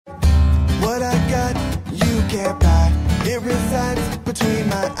What I got, you can't buy. It resides between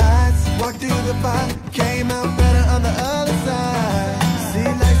my eyes. Walked through the fire, came out better on the other side. See,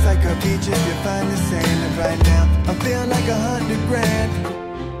 life's like a beach if you find the sand. And right now, I feel like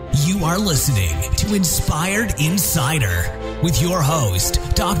 $100,000. You are listening to Inspired Insider with your host,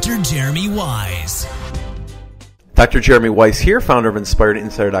 Dr. Jeremy Wise. Dr. Jeremy Weiss here, founder of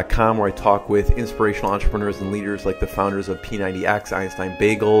InspiredInsider.com, where I talk with inspirational entrepreneurs and leaders like the founders of P90X, Einstein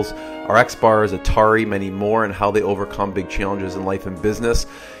Bagels, RX Bars, Atari, many more, and how they overcome big challenges in life and business.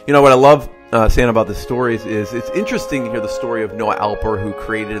 You know, what I love saying about the stories is it's interesting to hear the story of Noah Alper, who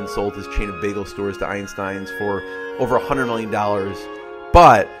created and sold his chain of bagel stores to Einstein's for over $100 million.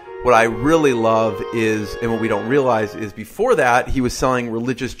 But what I really love is, and what we don't realize is before that, he was selling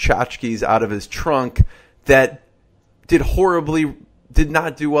religious tchotchkes out of his trunk that did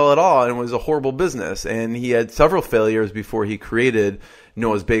not do well at all, and was a horrible business. And he had several failures before he created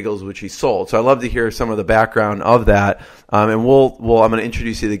Noah's Bagels, which he sold. So I love to hear some of the background of that. And I'm going to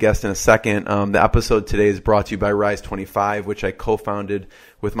introduce you to the guest in a second. The episode today is brought to you by Rise 25, which I co-founded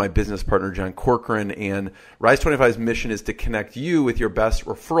with my business partner, John Corcoran. And Rise 25's mission is to connect you with your best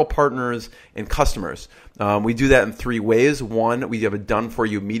referral partners and customers. We do that in three ways. One, we have a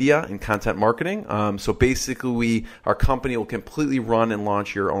done-for-you media and content marketing. So basically, our company will completely run and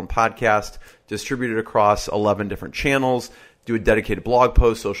launch your own podcast, distribute it across 11 different channels, do a dedicated blog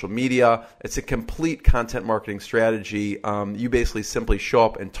post, social media. It's a complete content marketing strategy. You basically simply show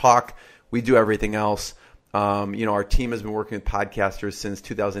up and talk. We do everything else. Our team has been working with podcasters since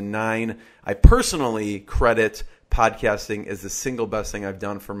 2009. I personally credit podcasting as the single best thing I've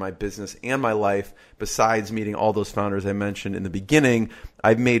done for my business and my life. Besides meeting all those founders I mentioned in the beginning,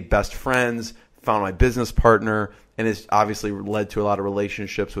 I've made best friends, found my business partner, and it's obviously led to a lot of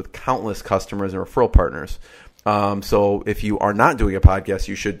relationships with countless customers and referral partners. So if you are not doing a podcast,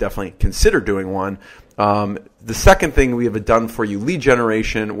 you should definitely consider doing one. The second thing, we have a done-for-you lead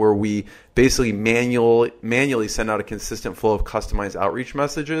generation, where we basically manually send out a consistent flow of customized outreach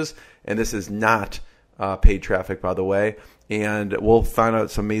messages. And this is not paid traffic, by the way. And we'll find out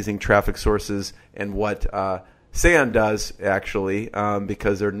some amazing traffic sources and what Sayan does, actually,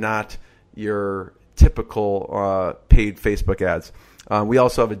 because they're not your typical paid Facebook ads. We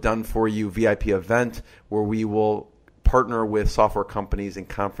also have a done-for-you VIP event where we will partner with software companies and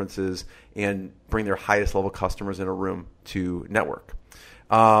conferences and bring their highest level customers in a room to network.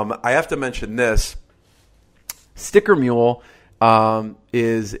 I have to mention this. Sticker Mule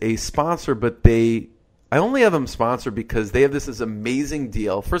is a sponsor, but I only have them sponsored because they have this amazing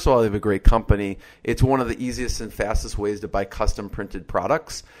deal. First of all, they have a great company. It's one of the easiest and fastest ways to buy custom printed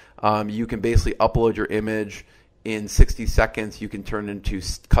products. You can basically upload your image. In 60 seconds, you can turn into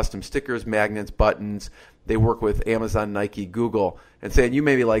custom stickers, magnets, buttons. They work with Amazon, Nike, Google. And saying, you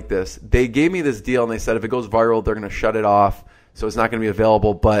maybe like this. They gave me this deal, and they said if it goes viral, they're going to shut it off, so it's not going to be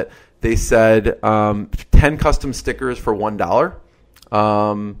available. But they said 10 custom stickers for $1,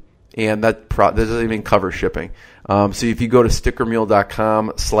 and that doesn't even cover shipping. So if you go to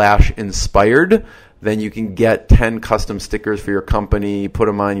stickermule.com/inspired, then you can get 10 custom stickers for your company, put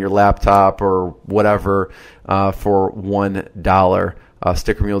them on your laptop or whatever for $1.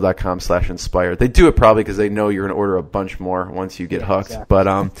 Stickermule.com/inspired. They do it probably because they know you're going to order a bunch more once you get hooked. Exactly.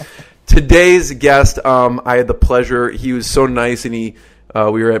 But today's guest, I had the pleasure. He was so nice, and we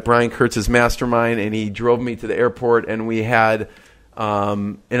were at Brian Kurtz's mastermind, and he drove me to the airport, and we had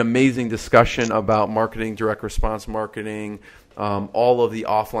an amazing discussion about marketing, direct response marketing, all of the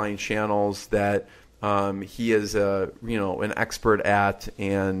offline channels that he is an expert at,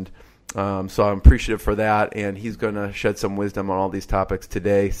 and so I'm appreciative for that, and he's going to shed some wisdom on all these topics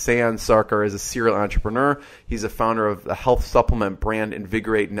today. Sayan Sarkar is a serial entrepreneur. He's a founder of the health supplement brand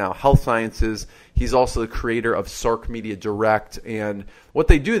InvigorateNOW Health Sciences. He's also the creator of Sark Media Direct, and what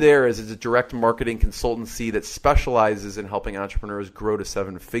they do there is it's a direct marketing consultancy that specializes in helping entrepreneurs grow to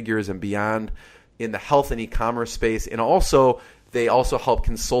 7 figures and beyond in the health and e-commerce space, and they also help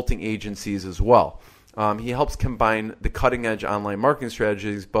consulting agencies as well. He helps combine the cutting-edge online marketing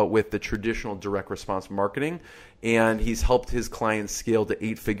strategies, but with the traditional direct response marketing. And he's helped his clients scale to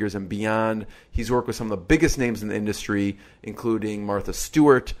 8 figures and beyond. He's worked with some of the biggest names in the industry, including Martha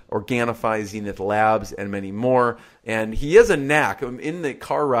Stewart, Organifi, Zenith Labs, and many more. And he has a knack. In the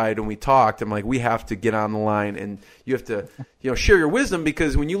car ride when we talked, I'm like, we have to get on the line, and you have to share your wisdom,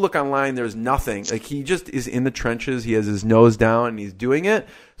 because when you look online, there's nothing. Like, he just is in the trenches. He has his nose down, and he's doing it.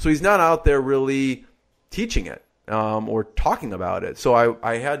 So he's not out there really teaching it or talking about it. So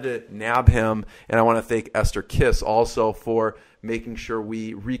I had to nab him, and I want to thank Esther Kiss also for making sure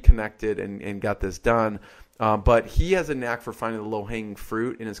we reconnected and got this done. But he has a knack for finding the low-hanging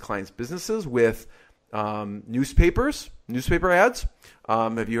fruit in his clients' businesses with newspaper ads.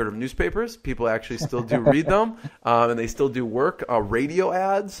 Have you heard of newspapers? People actually still do read them, and they still do work. Radio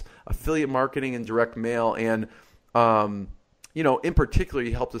ads, affiliate marketing, and direct mail. And, in particular,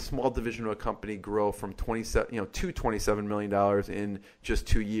 he helped a small division of a company grow from to $27 million in just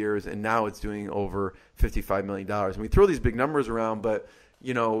 2 years, and now it's doing over $55 million. And we throw these big numbers around, but,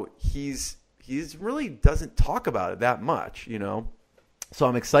 he's really doesn't talk about it that much, So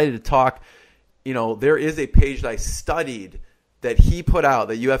I'm excited to talk. There is a page that I studied that he put out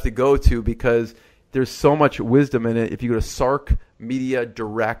that you have to go to because there's so much wisdom in it. If you go to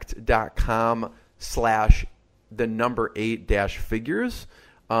sarkmediadirect.com/8-figures,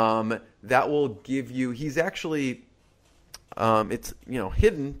 that will give you, he's actually, it's,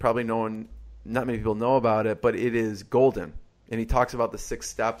 hidden, probably not many people know about it, but it is golden. And he talks about the 6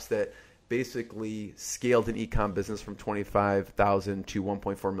 steps that basically scaled an e-com business from $25,000 to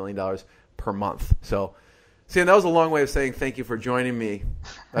 $1.4 million per month. So, Sayan, that was a long way of saying thank you for joining me.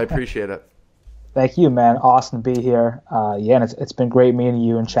 I appreciate it. Thank you, man. Awesome to be here. And it's been great meeting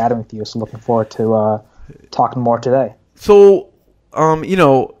you and chatting with you. So looking forward to talking more today. So, I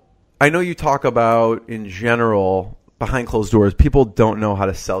know you talk about, in general, behind closed doors, people don't know how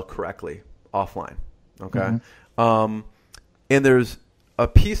to sell correctly offline. Okay? Mm-hmm. And there's a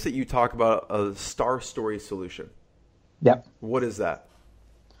piece that you talk about, a star story solution. Yep. What is that?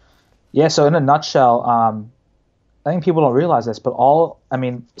 Yeah, so in a nutshell, I think people don't realize this, but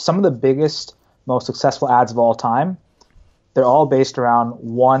some of the biggest, most successful ads of all time, they're all based around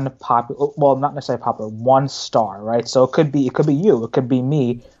one not necessarily popular, one star, right? So it could be you, it could be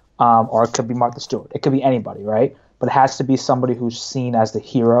me, or it could be Martha Stewart. It could be anybody, right? But it has to be somebody who's seen as the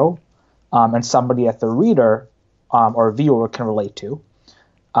hero, and somebody that the reader or viewer can relate to.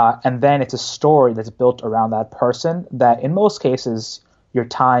 And then it's a story that's built around that person that in most cases you're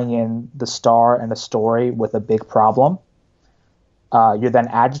tying in the star and the story with a big problem. You're then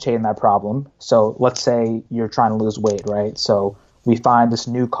agitating that problem. So let's say you're trying to lose weight, right? So we find this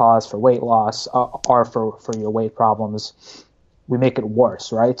new cause for weight loss or for your weight problems. We make it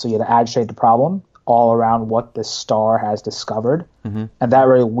worse, right? So you have to agitate the problem all around what the star has discovered. Mm-hmm. And that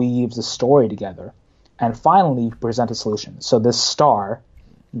really weaves the story together. And finally, you present a solution. So this star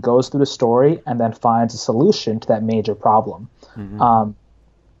goes through the story and then finds a solution to that major problem. Mm-hmm.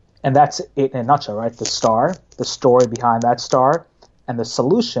 And that's it in a nutshell, right? The star, the story behind that star, and the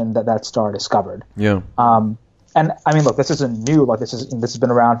solution that star discovered. Yeah. And I mean, look, this isn't new. Like this has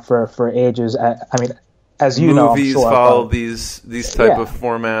been around for ages. As you know, movies follow these type of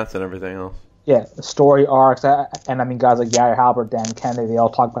formats and everything else. Yeah, the story arcs, and I mean, guys like Gary Halbert, Dan Kennedy, they all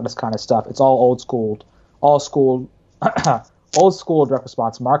talk about this kind of stuff. It's all old school direct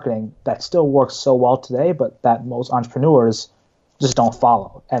response marketing that still works so well today, but that most entrepreneurs just don't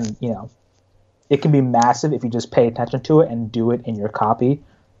follow. And it can be massive if you just pay attention to it and do it in your copy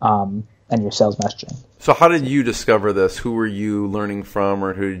and your sales messaging. So how did you discover this? Who were you learning from,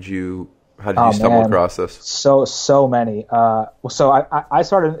 or how did you stumble across this? So many. So I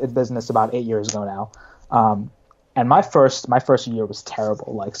started a business about 8 years ago now. And my first year was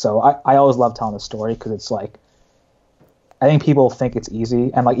terrible. Like, so I always love telling the story because it's like, I think people think it's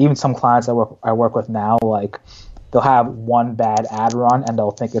easy. And like, even some clients I work with now, like, they'll have one bad ad run and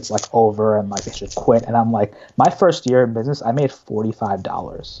they'll think it's like over and like they should quit. And I'm like, my first year in business, I made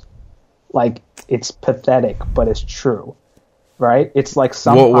 $45. Like, it's pathetic, but it's true, right? It's like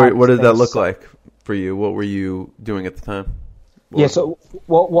what did that look like for you? What were you doing at the time? So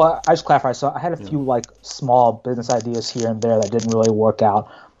I just clarify. So I had a few like small business ideas here and there that didn't really work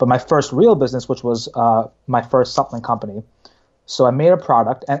out. But my first real business, which was my first supplement company, so I made a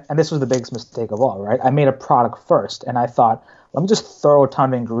product, and this was the biggest mistake of all, right? I made a product first, and I thought, let me just throw a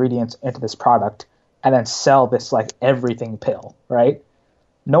ton of ingredients into this product and then sell this like everything pill, right?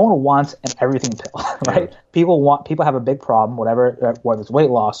 No one wants an everything pill, right? Yeah. People have a big problem, whether it's weight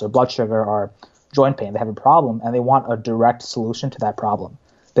loss or blood sugar or joint pain. They have a problem, and they want a direct solution to that problem.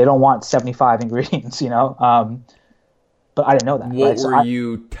 They don't want 75 ingredients, But I didn't know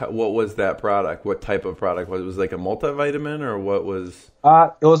that. What was that product? What type of product was it? Was it like a multivitamin, or what was?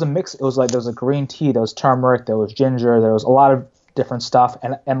 It was a mix. It was like there was a green tea, there was turmeric, there was ginger, there was a lot of different stuff.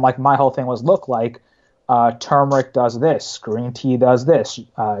 And like my whole thing was, look, like turmeric does this, green tea does this,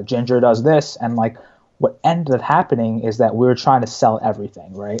 ginger does this, and like what ended up happening is that we were trying to sell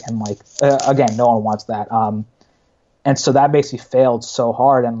everything, right? And like again, no one wants that. And so that basically failed so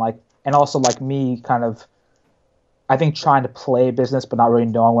hard, and also like me kind of, I think, trying to play business but not really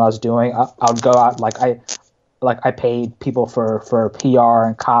knowing what I was doing. I would go out I paid people for PR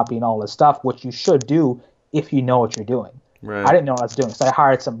and copy and all this stuff, which you should do if you know what you're doing. Right. I didn't know what I was doing. So I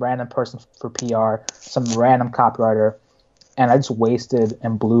hired some random person for PR, some random copywriter, and I just wasted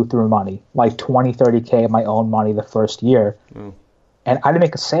and blew through money, like 20, 30K of my own money the first year. And I didn't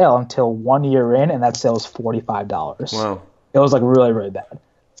make a sale until 1 year in, and that sale was $45. Wow. It was like really, really bad.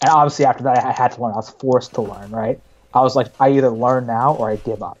 And obviously after that, I had to learn. I was forced to learn, right? I was like, I either learn now or I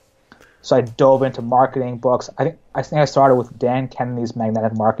give up. So I dove into marketing books. I think I started with Dan Kennedy's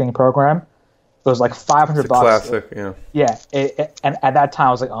Magnetic Marketing Program. It was like $500. Classic, yeah. Yeah, and at that time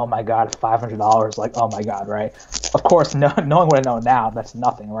I was like, oh my god, $500, like oh my god, right? Of course, knowing what I know now, that's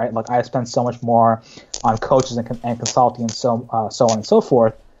nothing, right? Like I spent so much more on coaches and consulting and so on and so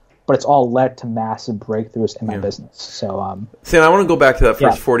forth, but it's all led to massive breakthroughs in my business. So, Sam, I want to go back to that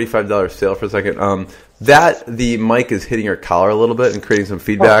first $45 sale for a second. That the mic is hitting your collar a little bit and creating some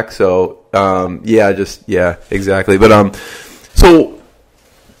feedback. So, exactly. But so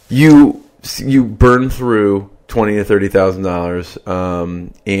you burned through $20,000 to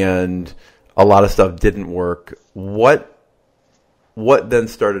 $30,000, and a lot of stuff didn't work. What then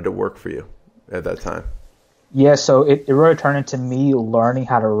started to work for you at that time? Yeah, so it really turned into me learning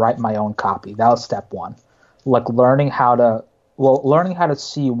how to write my own copy. That was step one. Like learning how to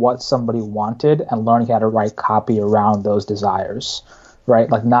see what somebody wanted and learning how to write copy around those desires, right?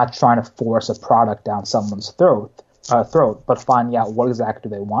 Like not trying to force a product down someone's throat, but finding out what exactly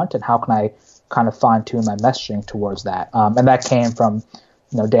they want and how can I kind of fine-tune my messaging towards that. And that came from,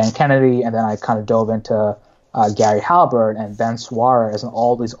 Dan Kennedy, and then I kind of dove into Gary Halbert and Ben Suarez and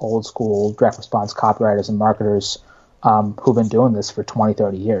all these old school direct response copywriters and marketers who've been doing this for 20,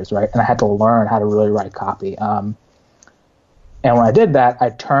 30 years, right? And I had to learn how to really write copy. And when I did that, I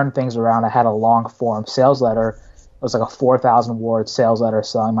turned things around. I had a long form sales letter. It was like a 4,000 word sales letter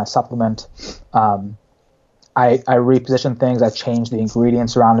selling my supplement. I repositioned things. I changed the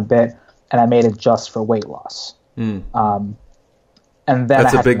ingredients around a bit, and I made it just for weight loss. And then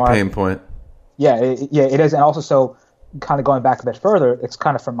that's a big pain point. Yeah, it is. And also, so kind of going back a bit further, it's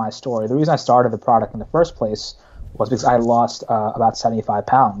kind of from my story. The reason I started the product in the first place was because I lost about 75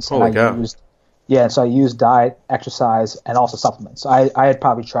 pounds. Holy cow. So I used diet, exercise, and also supplements. I had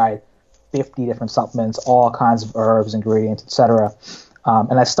probably tried 50 different supplements, all kinds of herbs, ingredients, etc.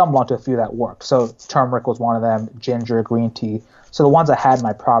 And I stumbled onto a few that worked. So turmeric was one of them, ginger, green tea. So the ones I had in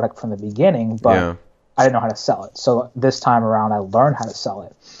my product from the beginning, but I didn't know how to sell it. So this time around, I learned how to sell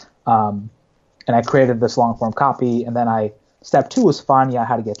it. And I created this long form copy. And then step two was finding out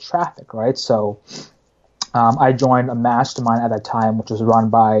how to get traffic, right? So I joined a mastermind at that time, which was run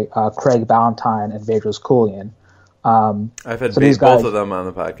by Craig Ballantyne and Vedros Koulian. I've had both of them on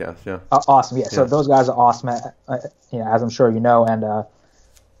the podcast. Yeah. Awesome. Yeah. So those guys are awesome, as I'm sure you know. And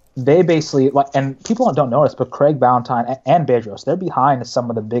they basically, and people don't notice, but Craig Ballantyne and Vedros, they're behind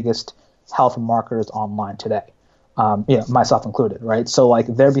some of the biggest health marketers online today. Myself included, right? So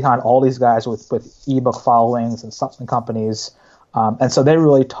they're behind all these guys with ebook followings and supplement companies. And so they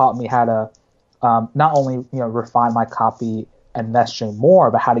really taught me how to not only refine my copy and messaging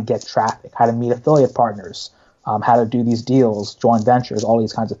more, but how to get traffic, how to meet affiliate partners, how to do these deals, joint ventures, all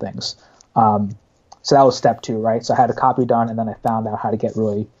these kinds of things. So that was step two, right? So I had a copy done, and then I found out how to get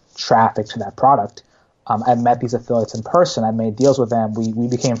really traffic to that product. I met these affiliates in person. I made deals with them. We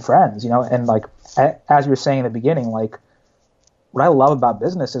became friends, and as you were saying in the beginning, what I love about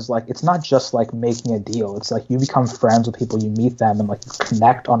business is it's not just making a deal. It's you become friends with people, you meet them, and you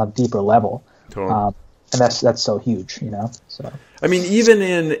connect on a deeper level. Totally. And that's so huge, So I mean, even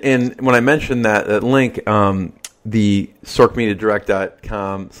in when I mentioned that link, the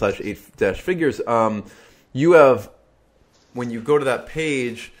sarkmediadirect.com/8-figures, you have, when you go to that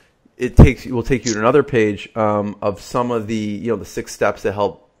page, it will take you to another page of some of the the 6 steps to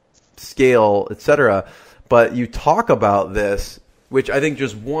help scale, etc. But you talk about this, which I think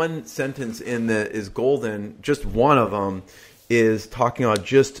just one sentence is golden. Just one of them is talking about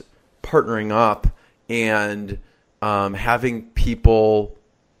just partnering up and having people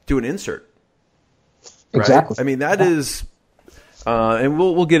do an insert. Right? Exactly. I mean, that is, and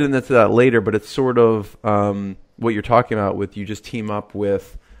we'll get into that later. But it's sort of what you're talking about with you just team up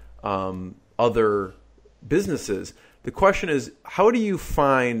with other businesses. The question is, how do you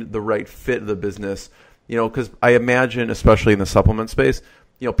find the right fit of the business? Because I imagine, especially in the supplement space,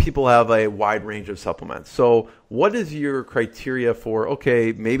 people have a wide range of supplements. So what is your criteria for,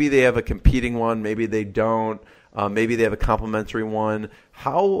 okay, maybe they have a competing one, maybe they don't, maybe they have a complementary one.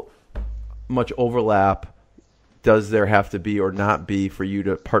 How much overlap does there have to be or not be for you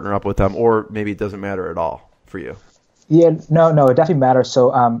to partner up with them? Or maybe it doesn't matter at all for you? Yeah, no, it definitely matters.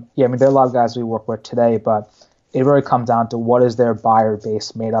 So, there are a lot of guys we work with today, but it really comes down to what is their buyer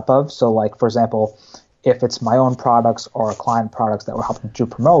base made up of. So, for example, if it's my own products or client products that we're helping to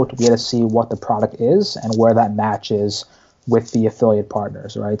promote, we had to see what the product is and where that matches with the affiliate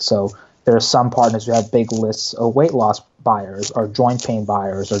partners, right? So there are some partners who have big lists of weight loss buyers or joint pain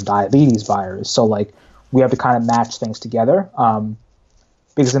buyers or diabetes buyers. So like we have to kind of match things together.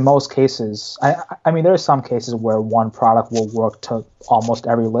 Because in most cases, I mean, there are some cases where one product will work to almost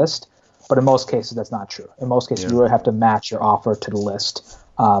every list, but in most cases, that's not true. In most cases, you really have to match your offer to the list.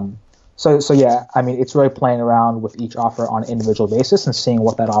 So yeah, I mean, it's really playing around with each offer on an individual basis and seeing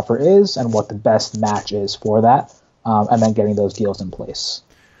what that offer is and what the best match is for that, and then getting those deals in place.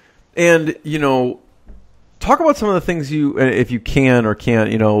 And, talk about some of the things if you can or can't,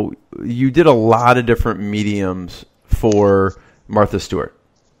 you did a lot of different mediums for Martha Stewart.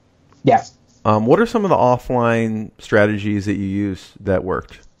 Yeah. What are some of the offline strategies that you used that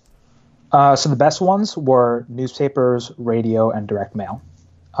worked? So the best ones were newspapers, radio, and direct mail.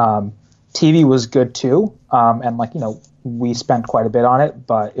 TV was good too, and we spent quite a bit on it,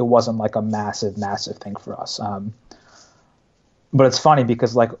 but it wasn't like a massive thing for us. But it's funny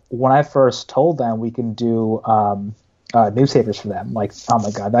because when I first told them we can do newspapers for them, oh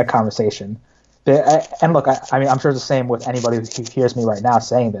my god, that conversation. And look, I mean, I'm sure it's the same with anybody who hears me right now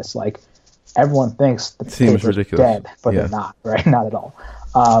saying this. Everyone thinks the paper's dead, but they're not, right? Not at all.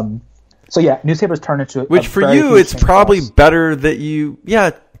 So yeah, newspapers turn into which for you, it's probably better that you,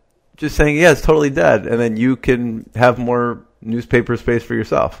 just saying, it's totally dead, and then you can have more newspaper space for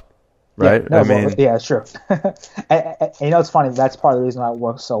yourself, right? Yeah, it's true. and it's funny. That's part of the reason why it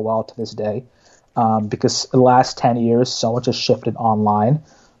works so well to this day, because the last 10 years, so much has shifted online.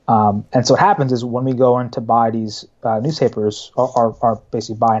 And so what happens is when we go in to buy these newspapers or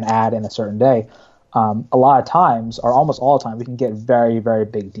basically buy an ad in a certain day, a lot of times, or almost all the time, we can get very, very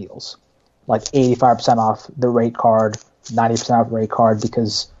big deals, like 85% off the rate card, 90% off the rate card,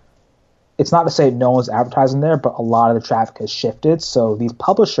 because it's not to say no one's advertising there, but a lot of the traffic has shifted. So these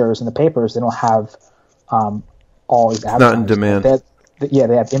publishers and the papers, they don't have all these advertising. Not in demand.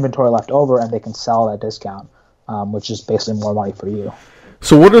 They have inventory left over, and they can sell that discount, which is basically more money for you.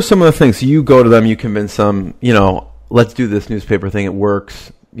 So what are some of the things you go to them, you convince them, let's do this newspaper thing. It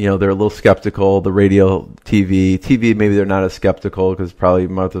works. They're a little skeptical. The radio, TV, maybe they're not as skeptical because probably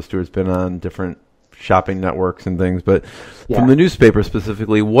Martha Stewart's been on different shopping networks and things. But from the newspaper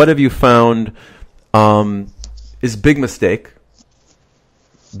specifically, what have you found is a big mistake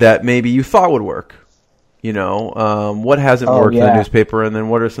that maybe you thought would work? What hasn't worked in the newspaper, and then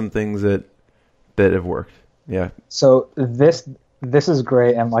what are some things that have worked? Yeah. So this is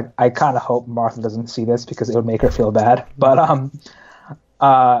great, and I kind of hope Martha doesn't see this because it would make her feel bad. But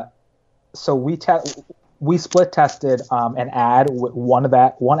so we split tested an ad.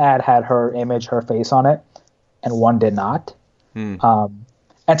 One ad had her image, her face on it, and one did not.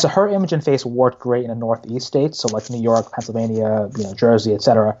 And so her image and face worked great in the Northeast states, so like New York, Pennsylvania, Jersey,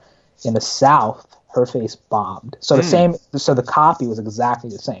 etc. In the South, her face bombed. So so the copy was exactly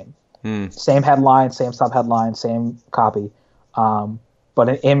the same. Same headline, same subheadline, same copy. But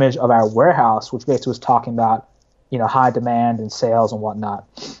an image of our warehouse, which basically was talking about, high demand and sales and whatnot,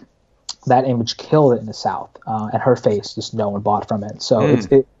 that image killed it in the South, and her face, just no one bought from it. So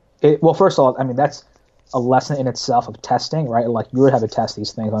well, first of all, I mean, that's a lesson in itself of testing, right? You would have to test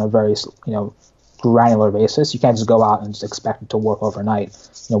these things on a very, granular basis. You can't just go out and just expect it to work overnight.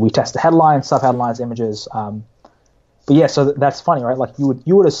 We test the headlines, subheadlines, images. But yeah, so that's funny, right?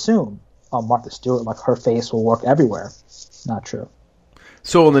 You would assume Martha Stewart, her face will work everywhere. Not true.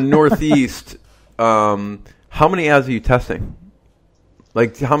 So in the Northeast, how many ads are you testing?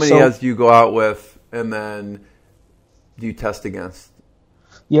 How many ads do you go out with, and then do you test against?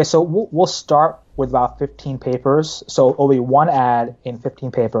 Yeah, so we'll start with about 15 papers. So it'll be one ad in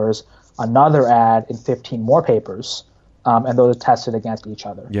 15 papers, another ad in 15 more papers, and those are tested against each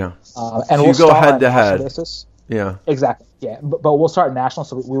other. Yeah. And so we'll go head to head. Basis. Yeah. Exactly. Yeah, but we'll start national,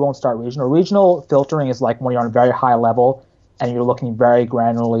 so we won't start regional. Regional filtering is when you're on a very high level and you're looking very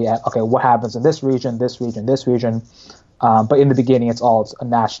granularly at, okay, what happens in this region, this region, this region. But in the beginning, it's a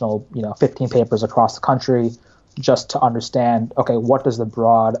national, 15 papers across the country, just to understand, okay, what does the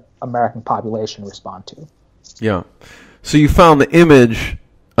broad American population respond to? Yeah. So you found the image.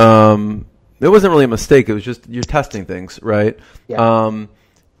 It wasn't really a mistake. It was just you're testing things, right? Yeah.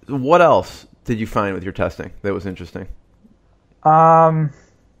 What else did you find with your testing that was interesting? Are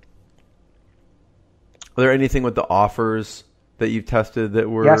there anything with the offers that you tested that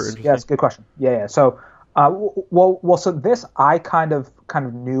were interesting? Yes, good question. Yeah. So, so this I kind of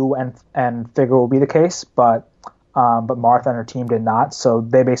knew and figured would be the case, but Martha and her team did not. So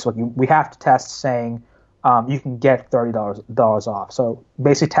they basically, we have to test saying you can get $30 off. So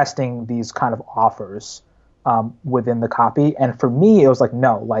basically testing these kind of offers within the copy. And for me, it was like,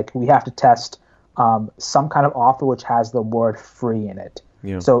 no, like we have to test some kind of offer which has the word free in it.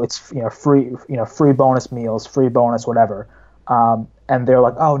 Yeah. So it's free bonus meals, free bonus whatever. And they're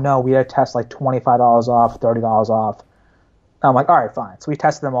like, oh no, we had to test like $25 off, $30 off. And I'm like, all right, fine. So we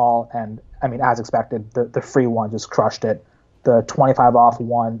tested them all, and I mean, as expected, the free one just crushed it. The 25 off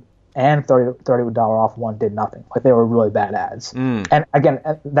one and $30 off one did nothing. Like they were really bad ads. And again,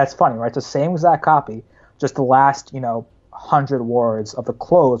 that's funny, right? It's the same exact copy, just the last 100 words of the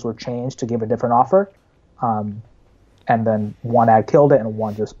close were changed to give a different offer. And then one ad killed it and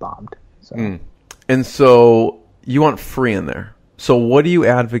one just bombed. So. And so you want free in there. So what do you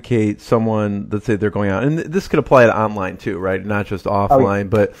advocate someone, let's say they're going out, and this could apply to online too, right? Not just offline,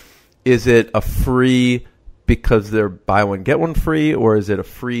 but is it a free because they're buy one, get one free, or is it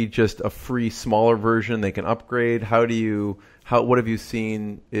just a free smaller version they can upgrade? What have you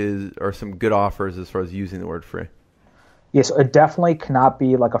seen are some good offers as far as using the word free? Yeah, so it definitely cannot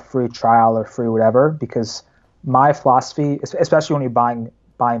be like a free trial or free whatever, because my philosophy, especially when you're buying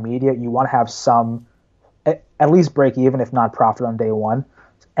media, you want to have some, at least break even, if not profit on day one.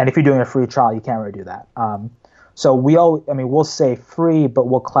 And if you're doing a free trial, you can't really do that. So we'll say free, but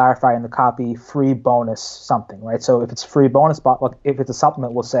we'll clarify in the copy free bonus something, right? So if it's free bonus if it's a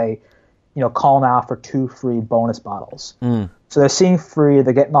supplement, we'll say, call now for 2 free bonus bottles. So they're seeing free,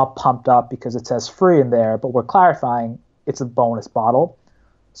 they're getting all pumped up because it says free in there, but we're clarifying it's a bonus bottle.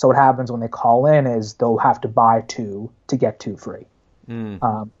 So what happens when they call in is they'll have to buy 2 to get 2 free. And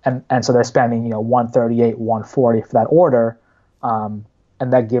so they're spending, $138, $140 for that order.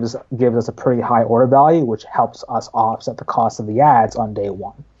 And that gives us a pretty high order value, which helps us offset the cost of the ads on day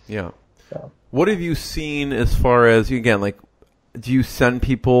one. Yeah. So. What have you seen as far as, again, like, do you send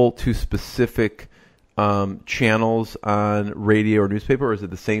people to specific channels on radio or newspaper, or is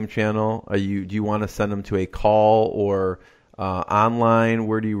it the same channel? Do you want to send them to a call or online?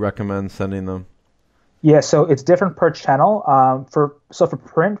 Where do you recommend sending them? Yeah, so it's different per channel. For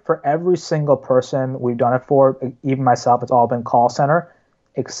print, for every single person we've done it for, even myself, it's all been call center,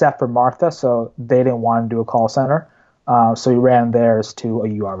 except for Martha. So they didn't want to do a call center, so we ran theirs to a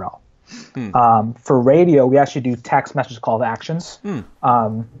URL. For radio, we actually do text message call to actions.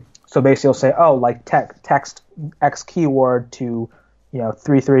 So basically, you'll say, "Oh, like text X keyword to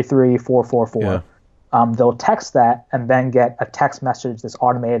 333-444." Yeah. They'll text that and then get a text message that's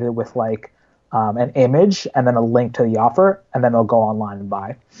automated with like an image and then a link to the offer, and then they'll go online and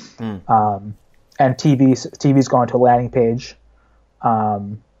buy. And TV's going to a landing page,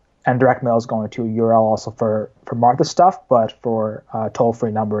 and direct mail is going to a URL also for Martha stuff, but for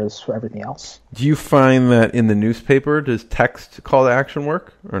toll-free numbers for everything else. Do you find that in the newspaper, does text call to action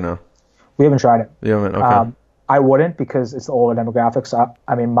work or no? We haven't tried it. You haven't? Okay. I wouldn't, because it's the older demographics.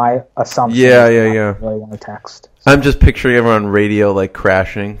 I mean, my assumption is really want to text. So. I'm just picturing everyone on radio like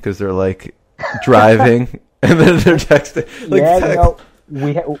crashing because they're like driving and then they're texting. Like,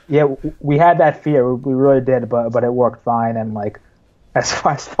 we had that fear. We really did, but it worked fine. And like, as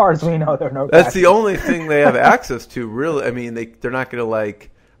far as we know, there are no. That's the only thing they have access to, really. I mean, they're not going to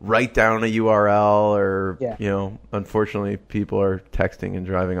like write down a URL or unfortunately, people are texting and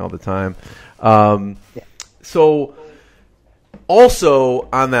driving all the time. So, also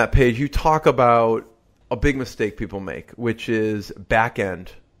on that page, you talk about a big mistake people make, which is back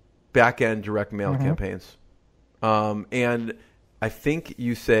end direct mail campaigns. And I think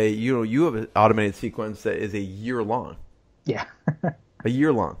you say, you have an automated sequence that is a year long. Yeah. A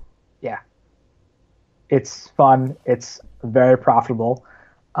year long. Yeah. It's fun. It's very profitable.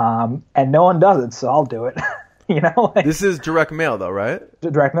 And no one does it, so I'll do it. This is direct mail, though, right?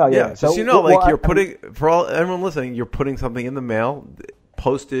 Direct mail, yeah. So you're putting, for everyone listening, you're putting something in the mail,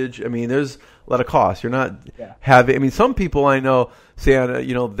 postage. I mean, there's a lot of costs. You're not having. I mean, some people I know say,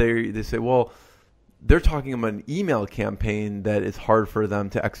 they say, well, they're talking about an email campaign that is hard for them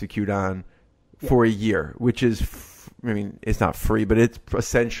to execute on for a year, which is. It's not free, but it's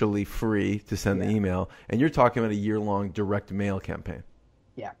essentially free to send the email. And you're talking about a year-long direct mail campaign.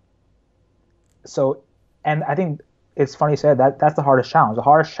 Yeah. So, and I think it's funny you say that's the hardest challenge. The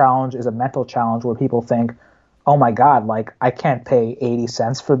hardest challenge is a mental challenge where people think, oh my God, like I can't pay 80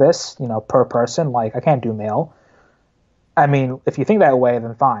 cents for this, per person. Like I can't do mail. I mean, if you think that way,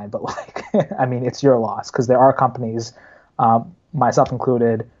 then fine. But like, it's your loss, because there are companies, myself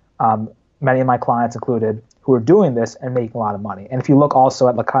included, many of my clients included, who are doing this and making a lot of money. And if you look also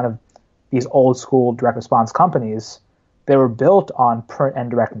at kind of these old school direct response companies, they were built on print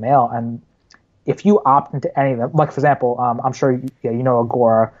and direct mail. And if you opt into any of them, like for example, I'm sure you know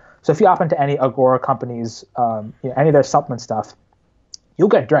Agora. So if you opt into any Agora companies, any of their supplement stuff, you'll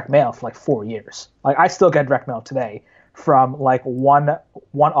get direct mail for like 4 years. Like I still get direct mail today from like one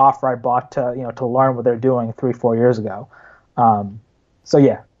offer I bought to learn what they're doing 3-4 years ago. So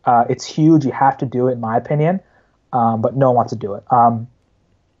yeah, it's huge. You have to do it, in my opinion, but no one wants to do it.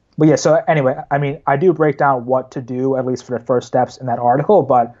 But yeah, so anyway, I mean, I do break down what to do, at least for the first steps in that article.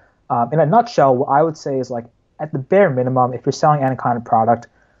 But in a nutshell, what I would say is like at the bare minimum, if you're selling any kind of product,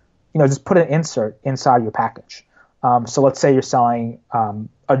 just put an insert inside your package. So let's say you're selling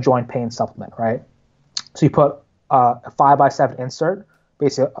a joint pain supplement, right? So you put a 5x7 insert,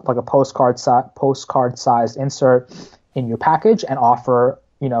 basically like a postcard sized insert in your package, and offer,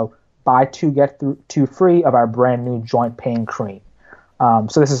 buy 2 get 2 free of our brand new joint pain cream.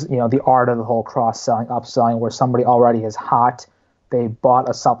 So this is, the art of the whole cross-selling, upselling, where somebody already is hot, they bought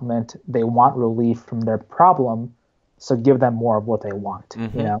a supplement, they want relief from their problem, so give them more of what they want,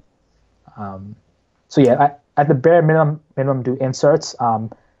 Mm-hmm. So yeah, at the bare minimum, do inserts.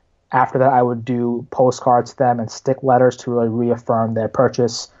 After that, I would do postcards to them and stick letters to really reaffirm their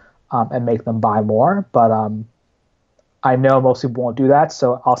purchase and make them buy more. But I know most people won't do that,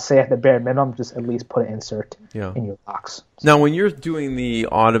 so I'll say at the bare minimum, just at least put an insert in your box. Now, when you're doing the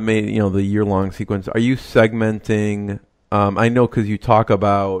automated, the year-long sequence, are you segmenting? I know because you talk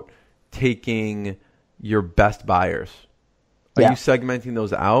about taking your best buyers. Are you segmenting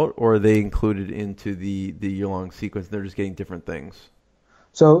those out, or are they included into the year-long sequence? They're just getting different things.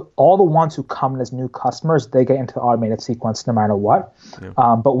 So all the ones who come in as new customers, they get into the automated sequence no matter what.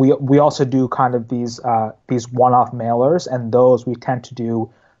 Yeah. But we also do kind of these one-off mailers, and those we tend to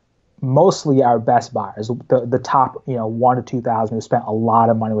do mostly our best buyers, the top 1 to 2,000 who spent a lot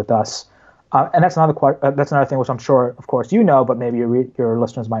of money with us. And that's another thing which I'm sure, of course, but maybe your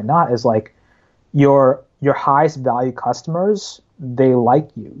listeners might not, is like your highest value customers, they like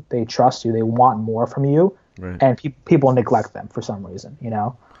you, they trust you, they want more from you. Right. And people neglect them for some reason,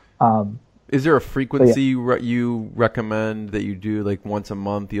 Is there a frequency you recommend that you do, like once a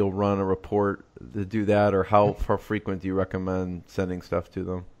month you'll run a report to do that, or how frequent do you recommend sending stuff to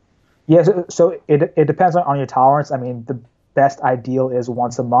them? Yeah, so it depends on your tolerance. I mean, the best ideal is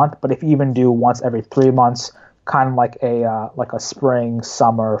once a month, but if you even do once every 3 months, kind of like a spring,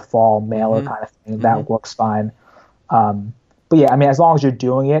 summer, fall mailer kind of thing, that works fine. But yeah, I mean, as long as you're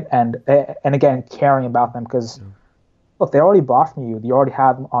doing it and again, caring about them, because look, they already bought from you. You already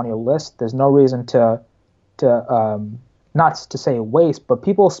have them on your list. There's no reason to not to say waste, but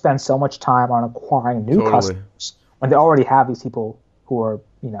people spend so much time on acquiring new customers when they already have these people who are,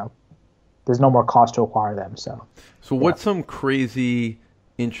 there's no more cost to acquire them. So what's some crazy,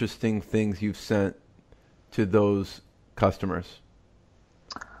 interesting things you've sent to those customers?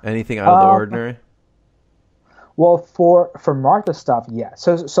 Anything out of the ordinary? Well, for Martha stuff, yeah.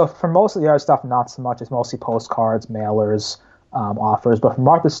 So for most of the other stuff, not so much. It's mostly postcards, mailers, offers. But for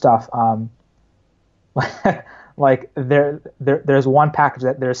Martha stuff, like there's one package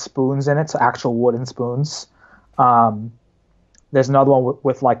that there's spoons in it, so actual wooden spoons. There's another one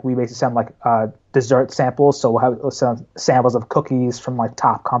with like, we basically send like dessert samples, so we'll have some samples of cookies from like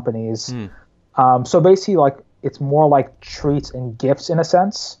top companies. So basically, like it's more like treats and gifts in a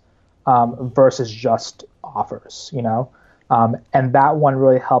sense, versus just offers, and that one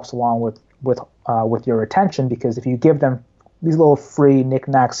really helps along with your retention, because if you give them these little free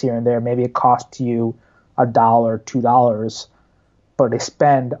knickknacks here and there, maybe it costs you $1, $2, but they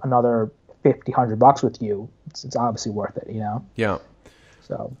spend another $50-$100 with you, it's obviously worth it, Yeah.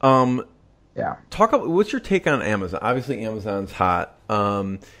 So yeah. What's your take on Amazon? Obviously, Amazon's hot.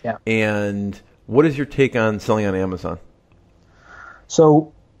 And what is your take on selling on Amazon?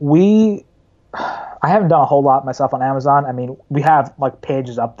 So I haven't done a whole lot myself on Amazon. I mean, we have like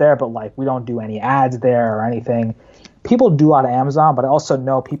pages up there, but like we don't do any ads there or anything. People do a lot of Amazon, but I also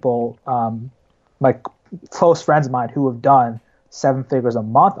know people, like close friends of mine, who have done 7 figures a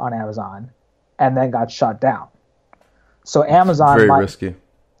month on Amazon and then got shut down. So Amazon, very risky.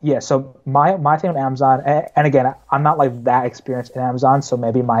 Yeah. So my thing on Amazon, and again, I'm not like that experienced in Amazon, so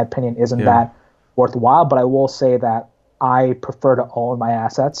maybe my opinion isn't that worthwhile. But I will say that I prefer to own my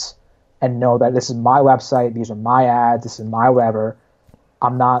assets and know that this is my website, these are my ads, this is my whatever.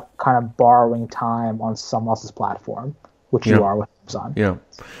 I'm not kind of borrowing time on someone else's platform, which you are with Amazon. Yeah.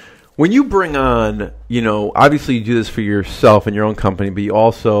 When you bring on, obviously you do this for yourself and your own company, but you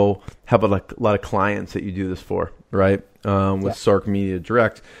also have a lot of clients that you do this for, right? With Sark Media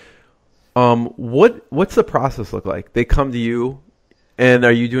Direct. What's the process look like? They come to you, and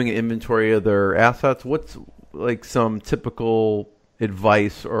are you doing an inventory of their assets? What's like some typical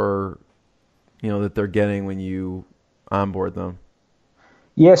advice or that they're getting when you onboard them?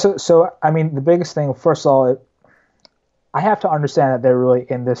 Yeah, so I mean, the biggest thing, first of all, I have to understand that they're really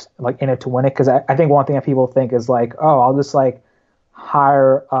in this, like, in it to win it, because I think one thing that people think is like, oh, I'll just like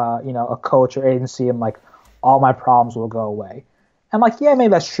hire, a coach or agency, and like all my problems will go away. And like, yeah,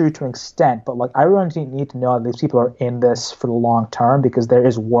 maybe that's true to an extent, but like, I really need to know that these people are in this for the long term, because there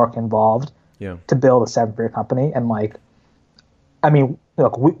is work involved to build a seven-figure company. And like, I mean,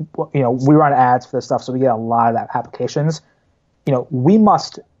 look, we run ads for this stuff, so we get a lot of that applications. We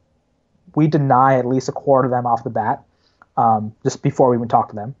deny at least a quarter of them off the bat, just before we even talk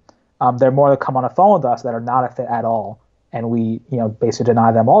to them. They're more to come on a phone with us that are not a fit at all, and we, basically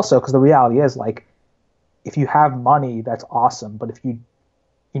deny them also, because the reality is, like, if you have money, that's awesome, but if you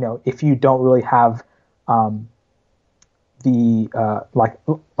don't really have the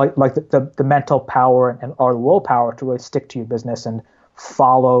mental power and or the willpower to really stick to your business and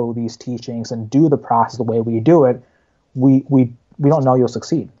follow these teachings and do the process the way we do it, we don't know you'll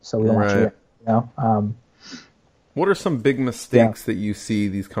succeed. So we don't want you to, What are some big mistakes that you see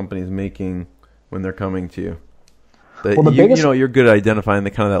these companies making when they're coming to you? You're good at identifying the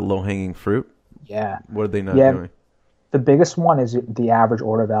kind of that low-hanging fruit. Yeah. What are they not doing? The biggest one is the average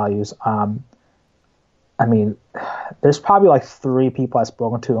order values. I mean, there's probably like 3 people I've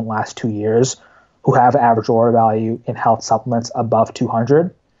spoken to in the last 2 years who have average order value in health supplements above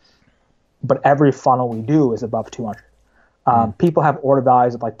 200, but every funnel we do is above 200. People have order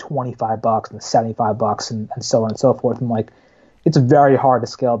values of like $25 and $75 and so on and so forth. And like, it's very hard to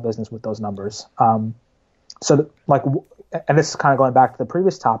scale business with those numbers. And this is kind of going back to the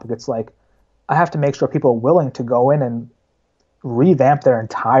previous topic. It's like, I have to make sure people are willing to go in and revamp their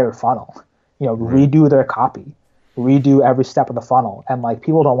entire funnel, redo their copy, redo every step of the funnel. And like,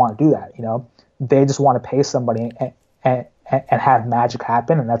 people don't want to do that. They just want to pay somebody and have magic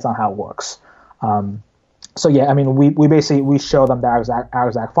happen. And that's not how it works. So yeah, I mean, we show them our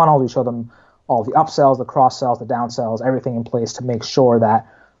exact funnel. We show them all the upsells, the cross sells, the downsells, everything in place to make sure that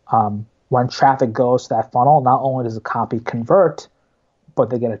when traffic goes to that funnel, not only does the copy convert, but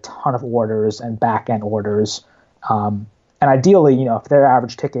they get a ton of orders and back end orders. And ideally, if their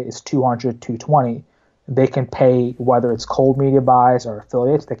average ticket is 200, 220, they can pay, whether it's cold media buys or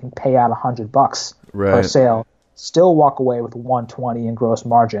affiliates, they can pay out $100 per sale, still walk away with 120 in gross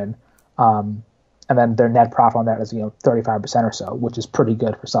margin. And then their net profit on that is 35% or so, which is pretty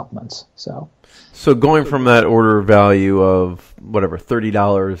good for supplements. So going from that order value of whatever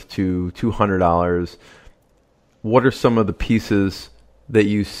 $30 to $200, what are some of the pieces that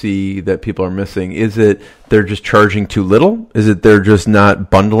you see that people are missing? Is it they're just charging too little? Is it they're just not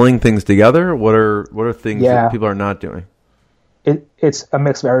bundling things together? What are things that people are not doing? It's a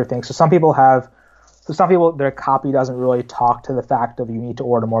mix of everything. So some people their copy doesn't really talk to the fact of you need to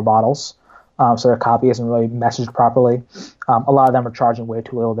order more bottles. So their copy isn't really messaged properly. A lot of them are charging way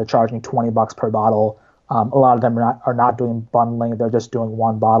too little. They're charging $20 per bottle. A lot of them are not doing bundling. They're just doing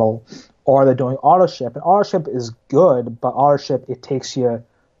one bottle, or they're doing auto ship. And auto ship is good, but auto ship, it takes you,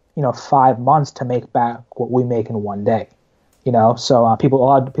 5 months to make back what we make in one day. So a lot of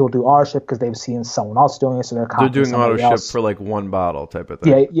people do auto ship because they've seen someone else doing it, so they're doing auto ship for like one bottle type of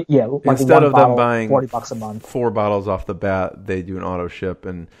thing. Yeah. Like instead of them buying $40 a month, 4 bottles off the bat, they do an auto ship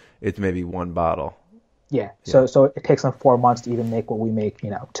and it's maybe one bottle. Yeah. So it takes them 4 months to even make what we make,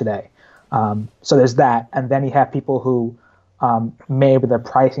 today. So there's that. And then you have people who maybe their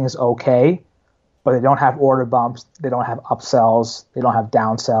pricing is okay, but they don't have order bumps. They don't have upsells. They don't have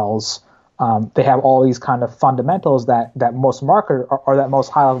downsells. They have all these kind of fundamentals that most marketers or that most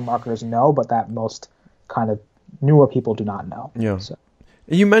high-level marketers know, but that most kind of newer people do not know. Yeah. So.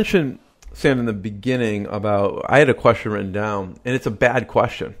 You mentioned, Sam, in the beginning about, I had a question written down, and it's a bad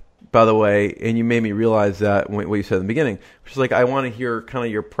question, by the way, and you made me realize that what you said in the beginning, which is like, I want to hear kind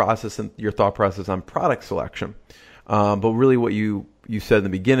of your process and your thought process on product selection. But really what you said in the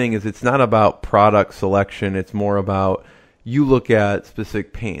beginning is it's not about product selection. It's more about you look at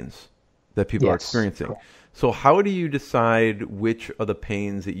specific pains that people are experiencing. Cool. So how do you decide which of the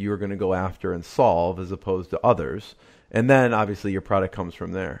pains that you're going to go after and solve as opposed to others? And then obviously your product comes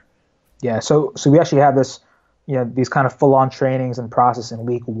from there. Yeah, so we actually have this, these kind of full-on trainings and process in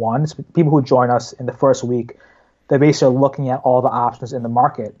week 1. So people who join us in the first week, they're basically looking at all the options in the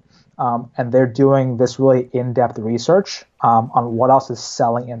market, and they're doing this really in-depth research on what else is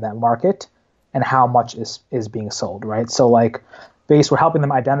selling in that market and how much is being sold, right? So like, we're helping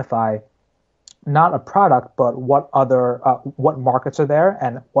them identify not a product, but what markets are there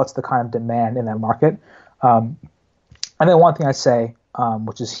and what's the kind of demand in that market. And then one thing I say,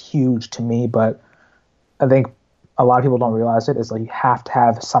 which is huge to me, but I think a lot of people don't realize it, is like you have to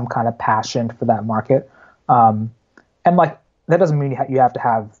have some kind of passion for that market. And like, that doesn't mean you have to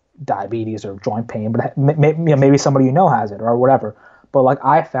have diabetes or joint pain, but maybe somebody has it or whatever. But like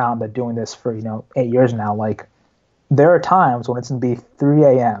I found that doing this for 8 years now, like there are times when it's gonna be 3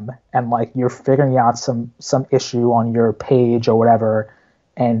 a.m. and like you're figuring out some issue on your page or whatever,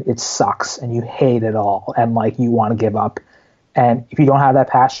 and it sucks and you hate it all and like you want to give up. And if you don't have that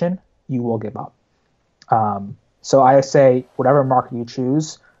passion, you will give up. So I say whatever market you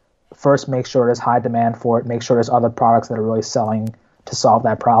choose, first make sure there's high demand for it. Make sure there's other products that are really selling to solve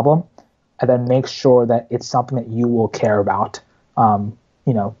that problem, and then make sure that it's something that you will care about.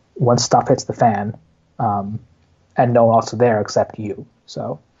 When stuff hits the fan, and no one else is there except you.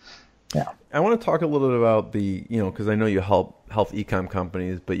 So, yeah. I want to talk a little bit about the, because I know you help health e-com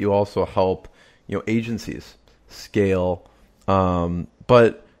companies, but you also help, agencies scale.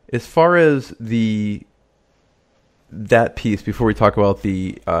 But as far as that piece, before we talk about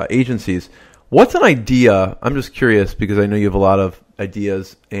the agencies, what's an idea? I'm just curious because I know you have a lot of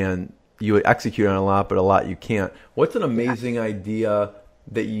ideas and you execute on a lot, but a lot you can't. What's an amazing idea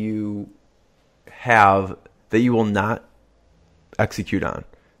that you have that you will not execute on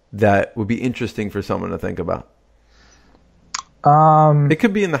that would be interesting for someone to think about? It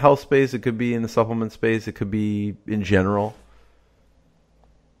could be in the health space. It could be in the supplement space. It could be in general.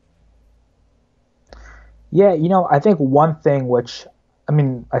 Yeah, I think one thing which,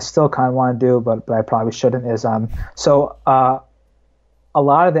 I still kind of want to do, but I probably shouldn't, is a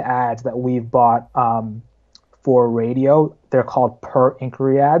lot of the ads that we've bought for radio, they're called per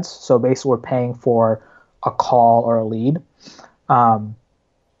inquiry ads. So basically we're paying for a call or a lead. And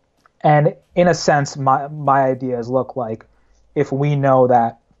in a sense, my ideas look like if we know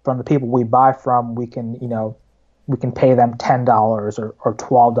that from the people we buy from, we can pay them $10 or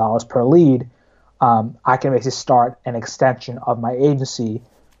 $12 per lead. I can basically start an extension of my agency,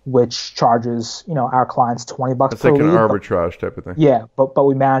 which charges, our clients $20 it's per like lead. It's like an arbitrage type of thing. Yeah, but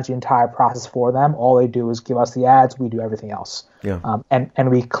we manage the entire process for them. All they do is give us the ads. We do everything else. Yeah. And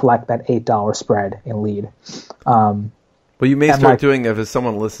we collect that $8 spread in lead. Well, you may start doing it if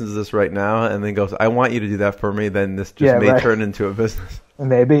someone listens to this right now and then goes, I want you to do that for me, then this just may turn into a business.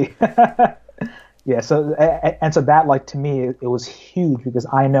 Maybe. Yeah, so that, like, to me, it was huge because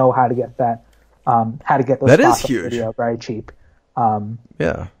I know how to get that, how to get those that spots is huge. on video very cheap.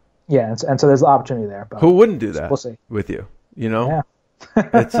 Yeah. Yeah, and so there's opportunity there. But who wouldn't do that we'll see. with you? Yeah.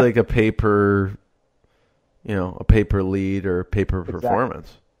 It's like a paper lead or paper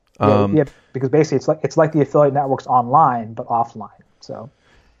performance. Yeah, because basically it's like the affiliate networks online, but offline. So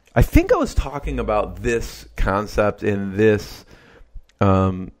I think I was talking about this concept in this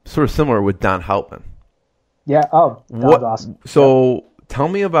sort of similar with Don Houtman. Yeah. Oh, Don's awesome. So tell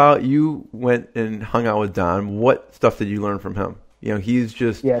me about, you went and hung out with Don. What stuff did you learn from him? He's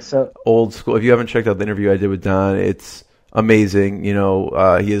just old school. If you haven't checked out the interview I did with Don, it's amazing. He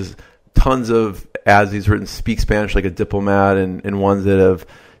has tons of ads. He's written Speak Spanish Like a Diplomat and ones that have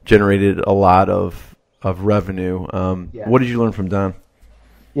generated a lot of revenue. What did you learn from Don?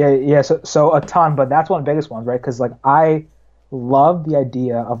 Yeah. So a ton, but that's one of the biggest ones, right? Because like I love the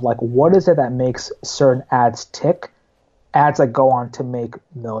idea of like what is it that makes certain ads tick? Ads that go on to make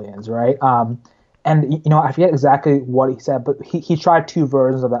millions, right? And I forget exactly what he said, but he tried two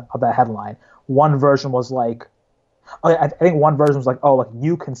versions of that headline. One version was like, I think one version was like, oh, like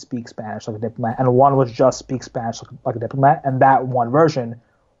you can speak Spanish like a diplomat, and one was just speak Spanish like a diplomat, and that one version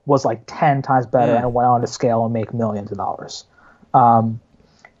was like 10 times better and went on to scale and make millions of dollars. And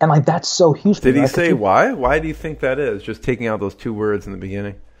like that's so huge. Did he say why? Why do you think that is? Just taking out those two words in the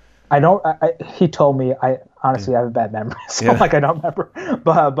beginning. I don't. He told me. I honestly have a bad memory, so like I don't remember.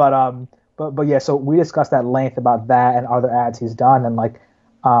 But yeah. So we discussed at length about that and other ads he's done, and like,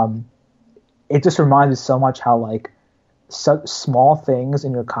 it just reminds me so much how like such small things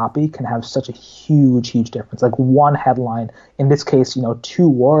in your copy can have such a huge difference. Like one headline, in this case, 2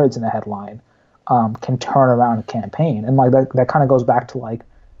 words in a headline, can turn around a campaign, and like that kind of goes back to like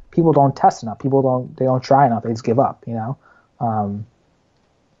people don't test enough, they don't try enough, they just give up,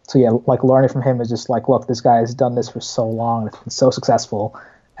 So yeah, like learning from him is just like, look, this guy has done this for so long, it's been so successful,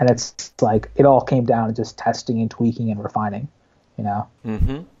 and it's like it all came down to just testing and tweaking and refining,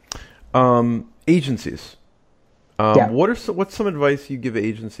 Agencies. What's some advice you give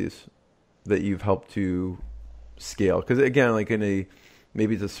agencies that you've helped to scale? Because again, like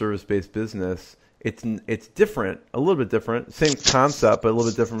maybe it's a service-based business, it's different, a little bit different, same concept, but a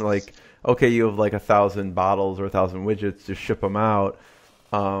little bit different. Like, okay, you have like 1,000 bottles or 1,000 widgets to ship them out.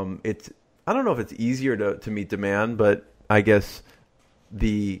 I don't know if it's easier to meet demand, but I guess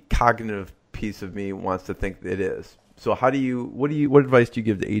the cognitive piece of me wants to think it is. So what advice do you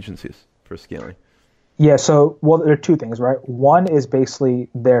give to agencies for scaling? Yeah, so, well, there are two things, right? One is basically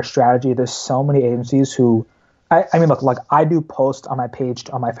their strategy. There's so many agencies who, I mean, look, like I do post on my page,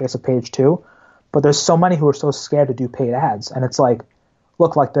 on my Facebook page too, but there's so many who are so scared to do paid ads. And it's like,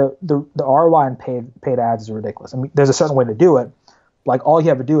 look, like the ROI in paid ads is ridiculous. I mean, there's a certain way to do it. Like all you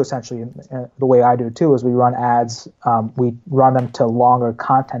have to do essentially, the way I do it too, is we run ads, we run them to longer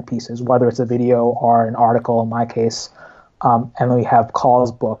content pieces, whether it's a video or an article in my case, and then we have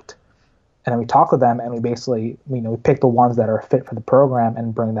calls booked. And then we talk with them, and we basically, we pick the ones that are fit for the program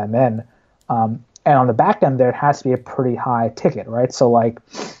and bring them in. And on the back end, there has to be a pretty high ticket, right? So like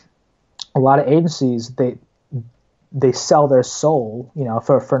a lot of agencies, they sell their soul,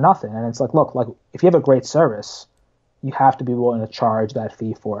 for nothing. And it's like, look, like if you have a great service, you have to be willing to charge that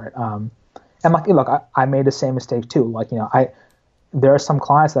fee for it. And like, look, I made the same mistake too. Like, there are some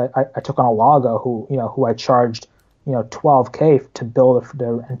clients that I took on a while ago who I charged $12K to build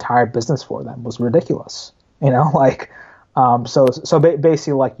their entire business for them. It was ridiculous, so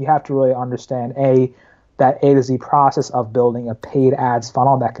basically, like, you have to really understand that A to Z process of building a paid ads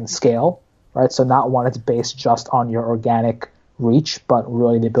funnel that can scale, right? So not one that's based just on your organic reach, but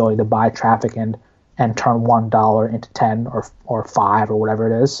really the ability to buy traffic and turn $1 into 10 or 5 or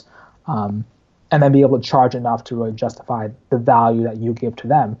whatever it is, and then be able to charge enough to really justify the value that you give to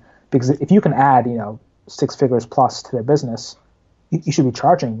them. Because if you can add, 6 figures plus to their business, you should be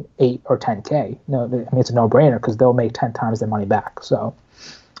charging 8 or 10K. It's a no-brainer because they'll make 10 times their money back. So,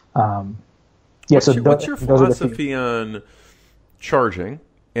 what's your philosophy on charging?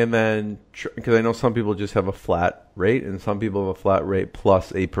 And then, because I know some people just have a flat rate, and some people have a flat rate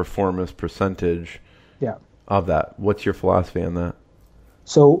plus a performance percentage of that. What's your philosophy on that?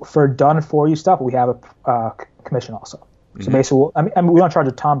 So for done-for-you stuff, we have a commission also. Mm-hmm. So basically, we don't charge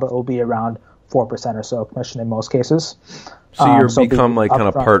a ton, but it will be around 4% or so commission in most cases. So you become like kind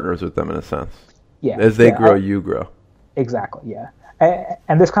of partners with them in a sense. Yeah. As they grow, you grow. Exactly. Yeah.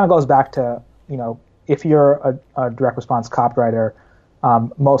 And this kind of goes back to, if you're a direct response copywriter,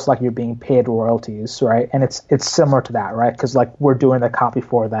 most likely you're being paid royalties, right? And it's similar to that, right? Because like we're doing the copy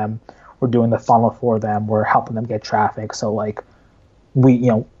for them, we're doing the funnel for them, we're helping them get traffic. So like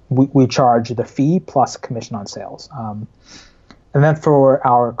we charge the fee plus commission on sales. And then for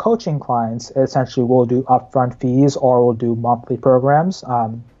our coaching clients, essentially we'll do upfront fees or we'll do monthly programs.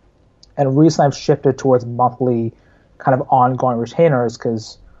 And recently I've shifted towards monthly kind of ongoing retainers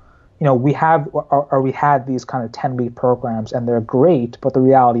because, we had these kind of 10-week programs and they're great, but the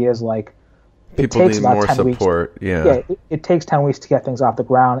reality is like people need more support. Yeah, it takes 10 weeks to get things off the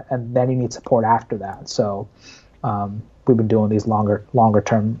ground, and then you need support after that. So we've been doing these longer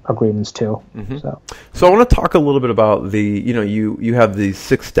term agreements too. Mm-hmm. So I want to talk a little bit about the, you have these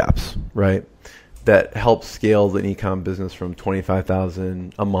 6 steps, right, that help scale an e-com business from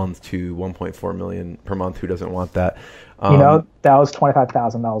 $25,000 a month to $1.4 million per month. Who doesn't want that? That was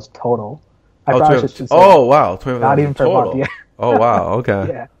 $25,000 total. Wow, $25,000 not even per total. month. Yeah. Oh wow,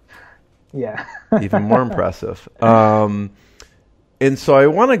 okay. Yeah. Even more impressive. And so I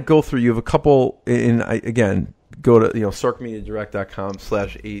want to go through. You have a couple. Again, go to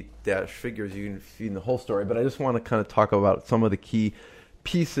sarkmediadirect.com/8-figures. You can see the whole story, but I just want to kind of talk about some of the key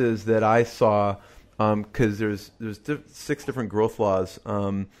pieces that I saw, because there's 6 different growth laws.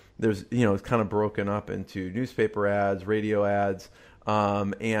 There's it's kind of broken up into newspaper ads, radio ads,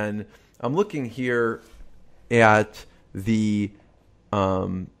 and I'm looking here at the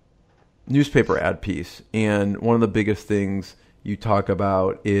newspaper ad piece, and one of the biggest things you talk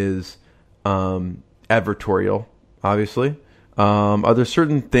about is advertorial, obviously. Are there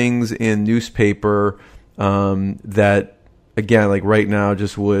certain things in newspaper that, again, like right now,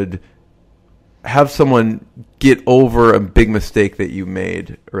 just would have someone get over a big mistake that you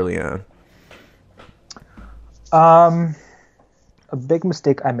made early on? A big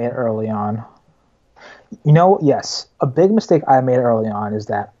mistake I made early on. Yes, a big mistake I made early on is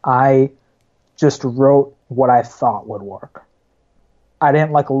that I just wrote what I thought would work. I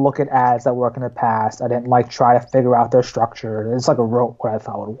didn't look at ads that work in the past. I didn't try to figure out their structure. It's I wrote what I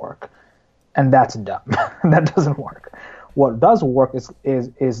thought would work, and that's dumb. That doesn't work. What does work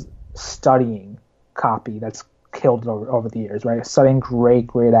is studying copy that's killed over the years, right? Studying great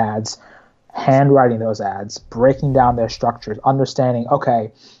ads, handwriting those ads, breaking down their structures, understanding,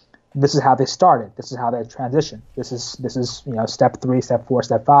 okay, this is how they started, this is how they transitioned, this is step 3, step 4,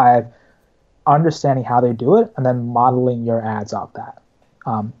 step 5, understanding how they do it, and then modeling your ads off that.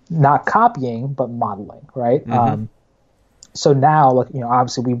 Not copying, but modeling, right? Mm-hmm. So now,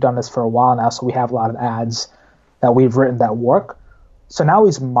 obviously we've done this for a while now, so we have a lot of ads that we've written that work. So now we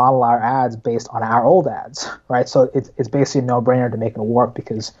just model our ads based on our old ads, right? So it's basically a no-brainer to make it work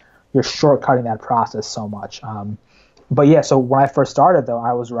because you're shortcutting that process so much. But yeah, so when I first started though,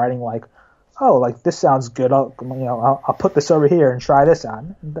 I was writing like, oh, like this sounds good. I'll put this over here and try this out.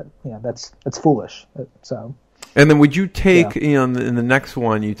 That's foolish. So. And then would you take, in the next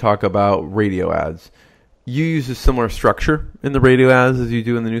one you talk about radio ads, you use a similar structure in the radio ads as you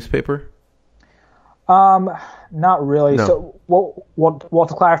do in the newspaper? Not really. No. So, well,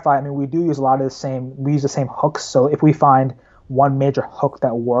 to clarify, I mean, we do use a lot of we use the same hooks. So if we find one major hook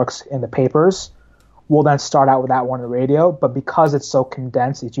that works in the papers, we'll then start out with that one in the radio. But because it's so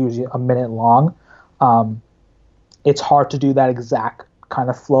condensed, it's usually a minute long. It's hard to do that exact kind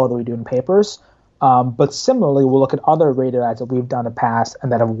of flow that we do in papers. But similarly, we'll look at other radio ads that we've done in the past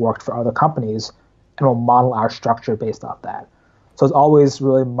and that have worked for other companies, and we'll model our structure based off that. So it's always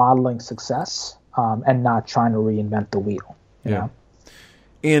really modeling success and not trying to reinvent the wheel. You know?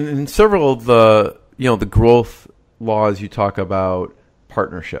 And in several of the the growth laws you talk about,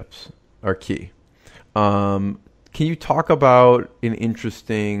 partnerships are key. Can you talk about an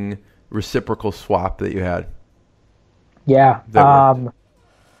interesting reciprocal swap that you had? Yeah.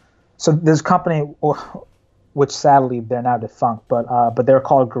 So there's a company, which sadly they're now defunct, but they're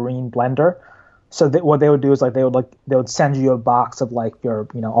called Green Blender. So what they would do is they would send you a box of like your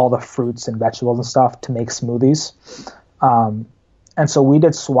all the fruits and vegetables and stuff to make smoothies, and so we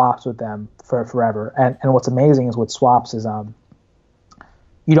did swaps with them for forever. And what's amazing is with swaps is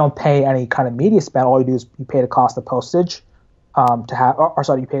you don't pay any kind of media spend. All you do is you pay the cost of postage to have,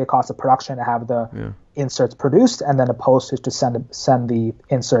 you pay the cost of production to have the inserts produced, and then the postage to send the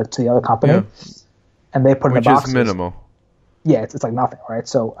insert to the other company, and they put it in the boxes. Which is minimal. Yeah, it's like nothing, right?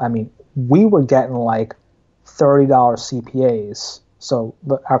 So I mean, we were getting like $30 CPAs. So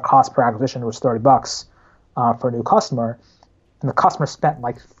our cost per acquisition was $30 for a new customer, and the customer spent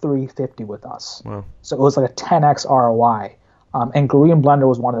like $350 with us. Wow. So it was like a 10x ROI. And Green Blender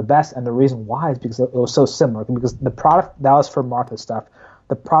was one of the best, and the reason why is because it was so similar. Because the product that was for Martha stuff,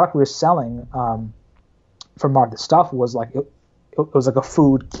 the product we were selling for Martha stuff was like it was like a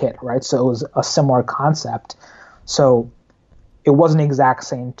food kit, right? So it was a similar concept. So it wasn't the exact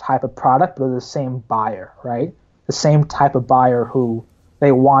same type of product, but it was the same buyer, right? The same type of buyer who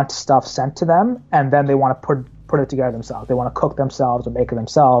they want stuff sent to them, and then they want to put it together themselves. They want to cook themselves or make it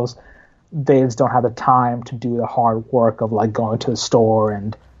themselves. They just don't have the time to do the hard work of like going to the store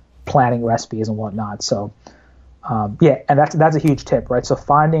and planning recipes and whatnot. So and that's a huge tip, right? So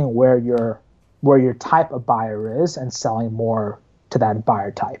finding where your type of buyer is and selling more to that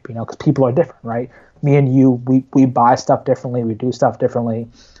buyer type, because people are different, right? Me and you, we buy stuff differently, we do stuff differently.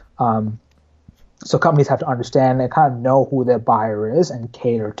 So companies have to understand and kind of know who their buyer is and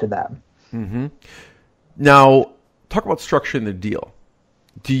cater to them. Mm-hmm. Now, talk about structuring the deal.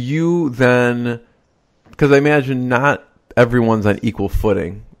 Do you then, because I imagine not everyone's on equal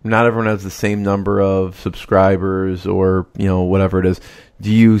footing. Not everyone has the same number of subscribers or, whatever it is.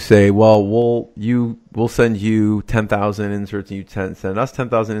 Do you say, well, we'll send you 10,000 inserts and you send us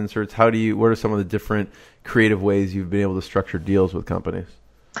 10,000 inserts? What are some of the different creative ways you've been able to structure deals with companies?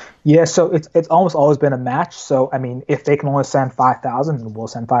 Yeah, so it's almost always been a match. So, I mean, if they can only send 5,000, then we'll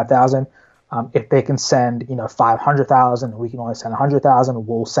send 5,000. If they can send, 500,000, we can only send 100,000,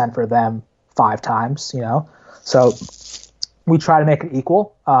 we'll send for them 5 times, So we try to make it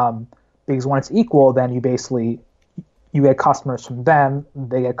equal, because when it's equal, then you get customers from them,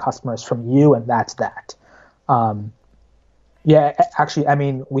 they get customers from you, and that's that. Actually, I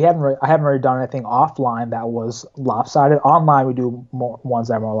mean, I haven't really done anything offline that was lopsided. Online, we do more ones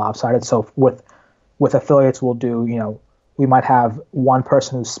that are more lopsided. So with affiliates, we'll do, we might have one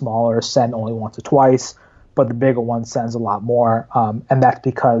person who's smaller send only once or twice, but the bigger one sends a lot more. And that's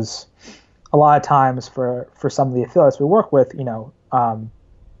because a lot of times for some of the affiliates we work with,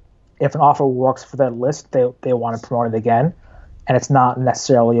 if an offer works for their list, they want to promote it again. And it's not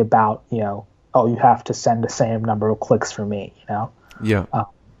necessarily about, you have to send the same number of clicks for me, Yeah.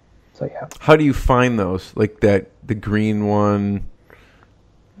 So, yeah. How do you find those? Like the green one?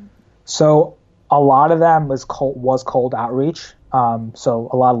 So a lot of them was cold outreach. So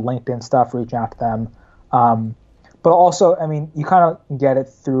a lot of LinkedIn stuff, reaching out to them. But also, I mean, you kind of get it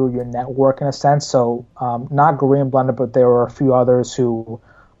through your network in a sense. So not Green Blender, but there were a few others who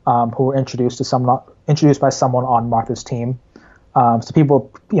were introduced by someone on Martha's team. So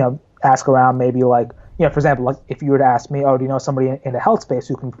people, ask around, maybe like, for example, like if you were to ask me, do you know somebody in the health space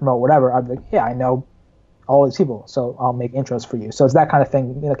who can promote whatever? I'd be like, yeah, I know all these people, so I'll make intros for you. So it's that kind of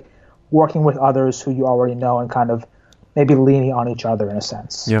thing, like working with others who you already know and kind of maybe leaning on each other in a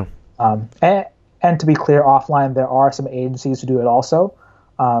sense. Yeah. And to be clear, offline, there are some agencies who do it also.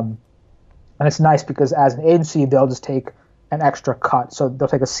 And it's nice because as an agency, they'll just take an extra cut. So they'll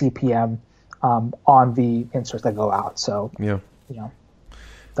take a CPM on the inserts that go out. So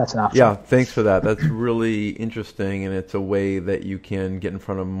that's an option. Yeah, thanks for that. That's really interesting, and it's a way that you can get in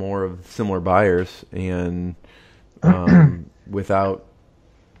front of more of similar buyers and without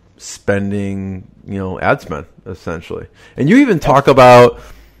spending, ad spend, essentially. And you even talk about,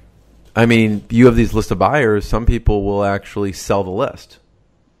 you have these list of buyers. Some people will actually sell the list.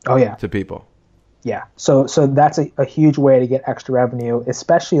 Oh, yeah. To people. Yeah. So that's a huge way to get extra revenue,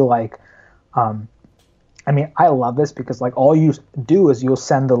 especially I love this because all you do is you'll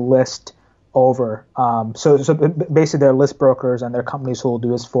send the list over. So basically they're list brokers and they're companies who will do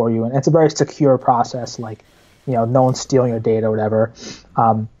this for you. And it's a very secure process. No one's stealing your data or whatever.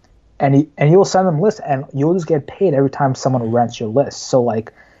 And you'll send them lists and you'll just get paid every time someone rents your list. So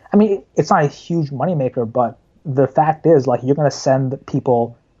it's not a huge moneymaker, but the fact is you're going to send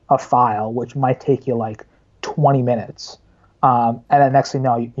people a file, which might take you 20 minutes. And then next thing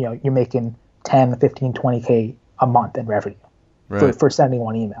you know, you're making 10, 15, 20K a month in revenue for sending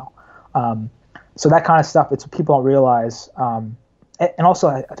one email. So that kind of stuff, it's what people don't realize. And also,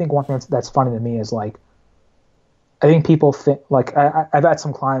 I think one thing that's funny to me is I think people think I've had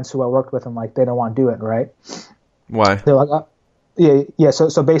some clients who I worked with and they don't want to do it, right? Why? They're like, yeah.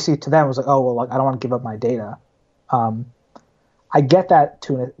 So basically, to them it was I don't want to give up my data. I get that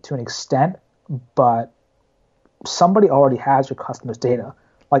to an extent, but somebody already has your customers' data.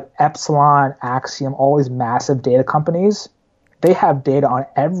 Epsilon, Axiom, all these massive data companies, they have data on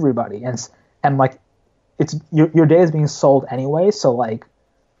everybody, and it's your data is being sold anyway. So I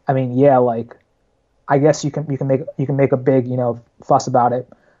guess you can make a big fuss about it,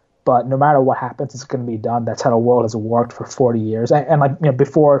 but no matter what happens, it's going to be done. That's how the world has worked for 40 years, and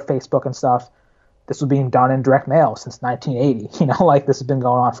before Facebook and stuff, this was being done in direct mail since 1980. This has been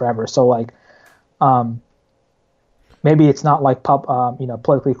going on forever. So maybe it's not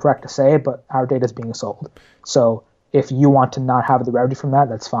politically correct to say it, but our data is being sold. So if you want to not have the revenue from that,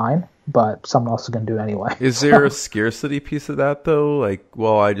 that's fine. But someone else is going to do it anyway. Is there a scarcity piece of that though?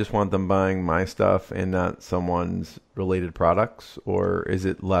 I just want them buying my stuff and not someone's related products, or is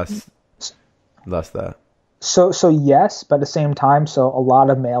it less that? So yes, but at the same time, so a lot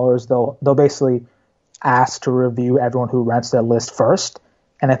of mailers they'll basically ask to review everyone who rents their list first,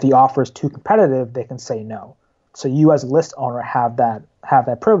 and if the offer is too competitive, they can say no. So you as a list owner have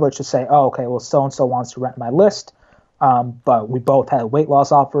that privilege to say, oh, okay, well, so and so wants to rent my list, but we both had weight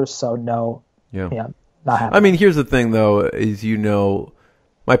loss offers, so no, not happening. Here's the thing though, is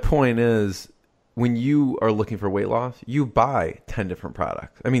my point is when you are looking for weight loss, you buy 10 different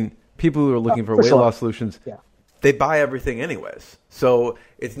products. People who are looking for weight loss solutions, they buy everything anyways. So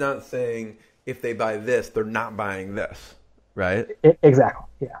it's not saying if they buy this, they're not buying this, right? Exactly,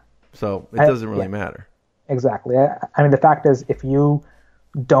 yeah. So it doesn't really matter. Exactly. The fact is, if you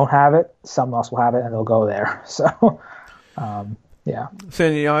don't have it, someone else will have it, and they'll go there. So, yeah.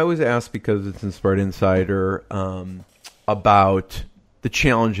 Sandy, I always ask, because it's Inspired Insider, about the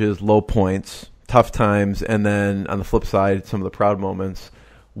challenges, low points, tough times, and then on the flip side, some of the proud moments.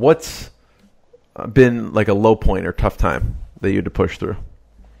 What's been a low point or tough time that you had to push through?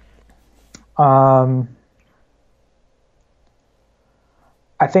 I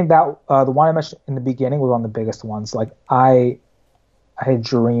think that the one I mentioned in the beginning was one of the biggest ones. I had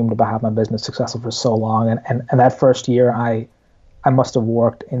dreamed about having my business successful for so long, and that first year I must have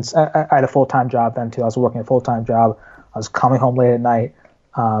worked I had a full-time job then too. I was working a full-time job. I was coming home late at night.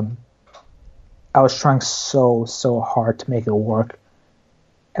 I was trying so hard to make it work,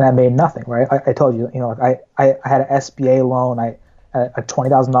 and I made nothing. Right? I told you, I had an SBA loan, a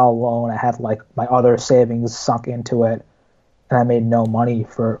 $20,000 loan. I had my other savings sunk into it. And I made no money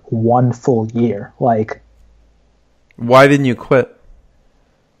for one full year. Why didn't you quit?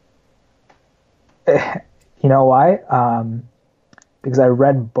 You know why? Because I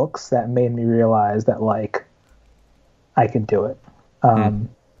read books that made me realize that I could do it. And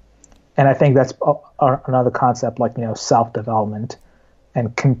I think that's another concept, self-development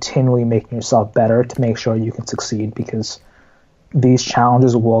and continually making yourself better to make sure you can succeed, because these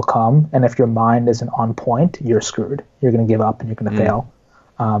challenges will come, and if your mind isn't on point, you're screwed. You're going to give up and you're going to fail.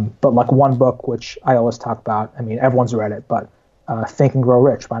 But one book, which I always talk about, everyone's read it, but Think and Grow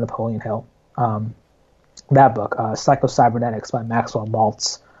Rich by Napoleon Hill. That book, Psycho-Cybernetics by Maxwell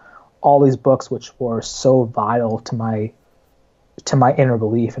Maltz, all these books which were so vital to my inner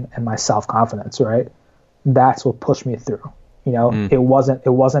belief and my self-confidence, right? That's what pushed me through. It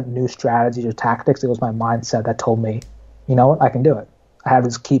wasn't new strategies or tactics. It was my mindset that told me, you know what, I can do it. I have to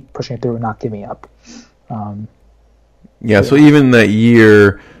just keep pushing through and not giving up. So even that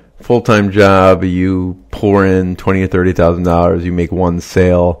year full-time job, you pour in $20,000 or $30,000, you make one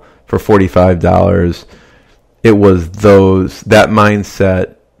sale for $45. It was that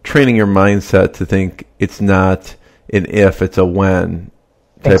mindset, training your mindset to think it's not an if, it's a when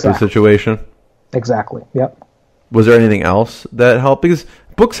type of situation. Exactly. Yep. Was there anything else that helped? Because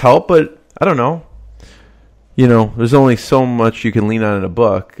books help, but I don't know. There's only so much you can lean on in a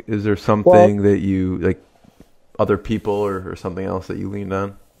book. Is there something that you, like other people or something else that you leaned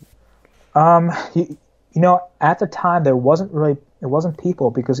on? At the time it wasn't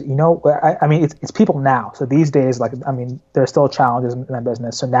people because, I mean, it's people now. So these days, there are still challenges in my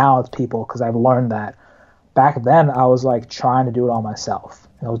business. So now it's people because I've learned that. Back then I was like trying to do it all myself.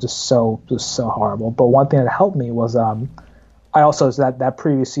 And it was just so horrible. But one thing that helped me was, I also, that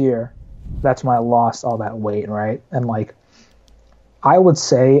previous year, that's when I lost all that weight. Right. And like, I would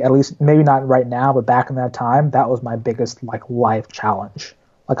say, at least maybe not right now, but back in that time, that was my biggest like life challenge.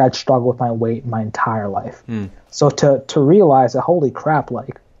 Like I'd struggled with my weight my entire life. So to realize that, holy crap,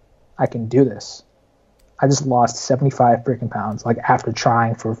 like I can do this. I just lost 75 freaking pounds, like after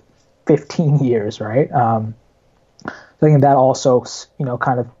trying for 15 years, right? I think that also,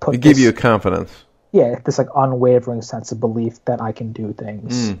 kind of put it gave you a confidence. Yeah, this like unwavering sense of belief that I can do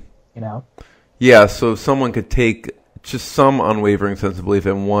things, Yeah, so someone could take just some unwavering sense of belief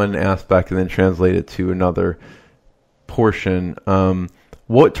in one aspect and then translate it to another portion.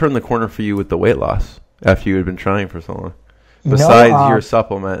 What turned the corner for you with the weight loss after you had been trying for so long? Besides your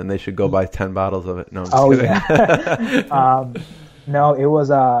supplement, and they should go buy 10 bottles of it. No, I'm just kidding. Yeah. No, it was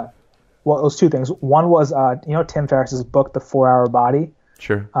it was two things. One was Tim Ferriss's book, The 4-Hour Body.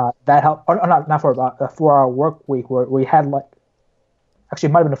 Sure. That helped. Or not 4 hour, a 4-hour work week where we had actually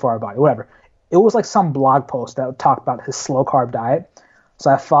it might have been a 4-hour body, whatever. It was like some blog post that talked about his slow carb diet. So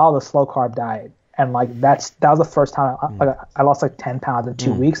I followed the slow carb diet. And like that was the first time I lost like 10 pounds in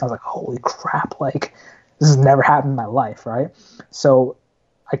 2 weeks. I was like, holy crap, like this has never happened in my life, right? So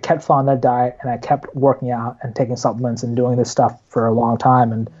I kept following that diet and I kept working out and taking supplements and doing this stuff for a long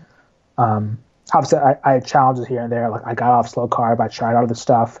time. And obviously I had challenges here and there. Like I got off slow carb, I tried other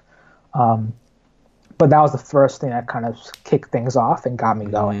stuff. But that was the first thing that kind of kicked things off and got me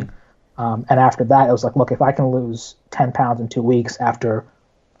going. And after that, it was like, look, if I can lose 10 pounds in 2 weeks after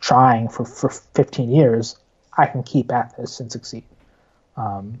trying for 15 years, I can keep at this and succeed.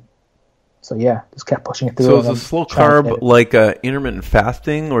 So yeah, just kept pushing it through. So is a slow carb like intermittent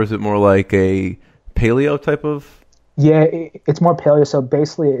fasting, or is it more like a paleo type of? Yeah, it's more paleo. So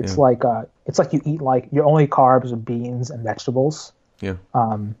basically, it's like you eat like your only carbs are beans and vegetables. Yeah.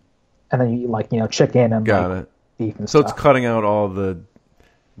 And then you eat like chicken and beef and stuff. So it's cutting out all the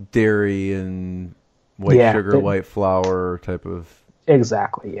dairy and white sugar, white flour type of.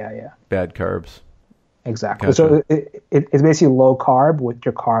 Exactly. Yeah. Bad carbs. Exactly. Gotcha. So it's basically low carb with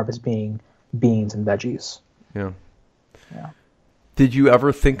your carb as being beans and veggies. Yeah. Yeah. Did you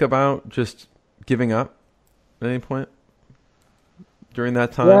ever think about just giving up at any point during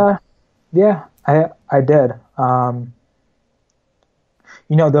that time? Yeah, I did.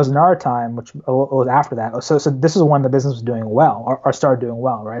 There was another time, which was after that. So this is when the business was doing well, or started doing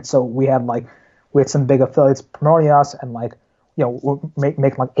well, right? So we had some big affiliates promoting us, and we're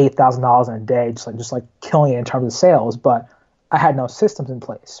making like $8,000 in a day, just like killing it in terms of sales. But I had no systems in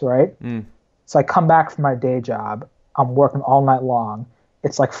place, right? So I come back from my day job. I'm working all night long.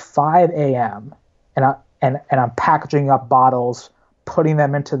 It's like 5 a.m. and I'm packaging up bottles, putting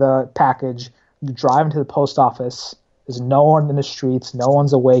them into the package, driving to the post office. There's no one in the streets. No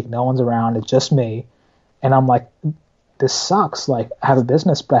one's awake. No one's around. It's just me. And I'm like, this sucks. Like, I have a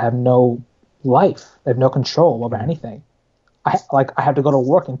business, but I have no life. I have no control over anything. I have to go to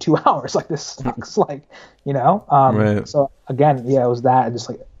work in 2 hours. Like, this sucks. Right. So again, it was that. Just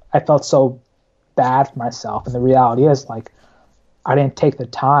like, I felt so bad for myself. And the reality is, like, I didn't take the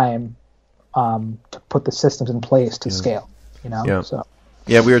time to put the systems in place to scale. So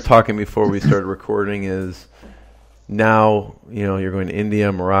we were talking before we started recording. Is now you're going to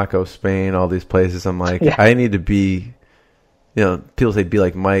India, Morocco, Spain, all these places. I'm like, I need to be. People say be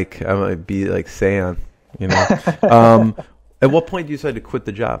like Mike. I'm gonna be like Sayan. At what point do you decide to quit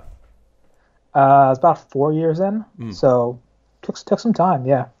the job? It was about 4 years in, so took some time.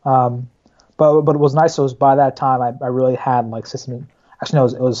 Yeah. But it was nice. So it was by that time I really had like system. Actually, no,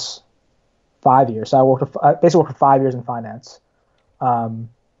 it was 5 years. So I basically worked for 5 years in finance. And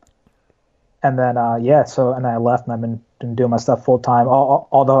then, and I left and I've been doing my stuff full time.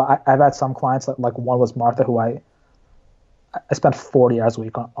 Although I've had some clients, like one was Martha, who I spent 40 hours a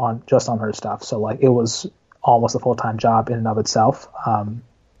week on just on her stuff. So like it was almost a full-time job in and of itself.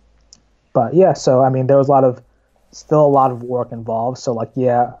 But yeah, so I mean, there was a lot of still a lot of work involved. So like,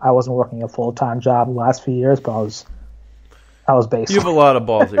 yeah, I wasn't working a full-time job the last few years, but I was based. You have a lot of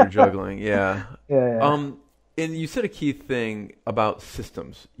balls that you're juggling. Yeah. Yeah. And you said a key thing about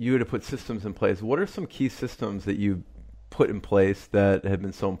systems. You had to put systems in place. What are some key systems that you put in place that have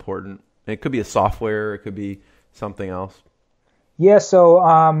been so important? And it could be a software, it could be something else. Yeah, so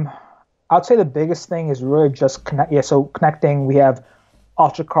I'd say the biggest thing is really just connecting. We have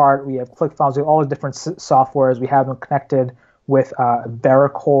UltraCart, we have ClickFunnels, we have all the different softwares. We have them connected with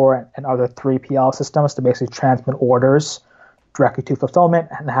Vericore and other 3PL systems to basically transmit orders directly to fulfillment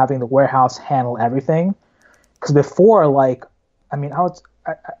and having the warehouse handle everything. Because before, like, I mean, I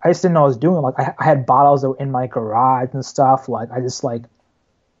just didn't know what I was doing. Like, I had bottles that were in my garage and stuff. Like, I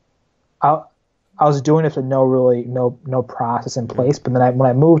was doing it with no process in place. But then when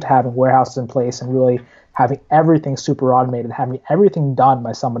I moved to having warehouses in place and really having everything super automated, having everything done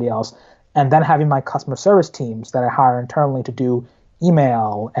by somebody else, and then having my customer service teams that I hire internally to do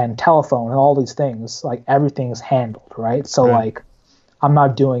email and telephone and all these things, like everything is handled, right? So like, I'm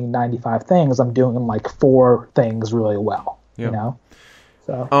not doing 95 things. I'm doing like 4 things really well, you know?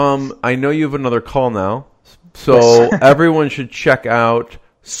 So I know you have another call now. So everyone should check out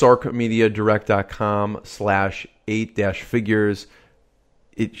sarkmediadirect.com/8-figures.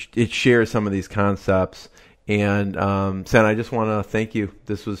 It shares some of these concepts. And Sayan, I just want to thank you.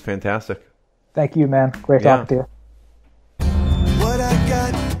 This was fantastic. Thank you, man. Great talking to you. What I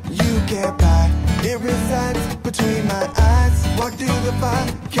got, you can't buy. It resides between my eyes. Walked through the fire,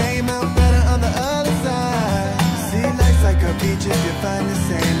 came out better on the other side. See, life's like a beach if you find the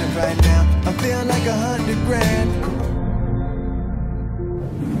sand. And right now, I feel like $100 grand.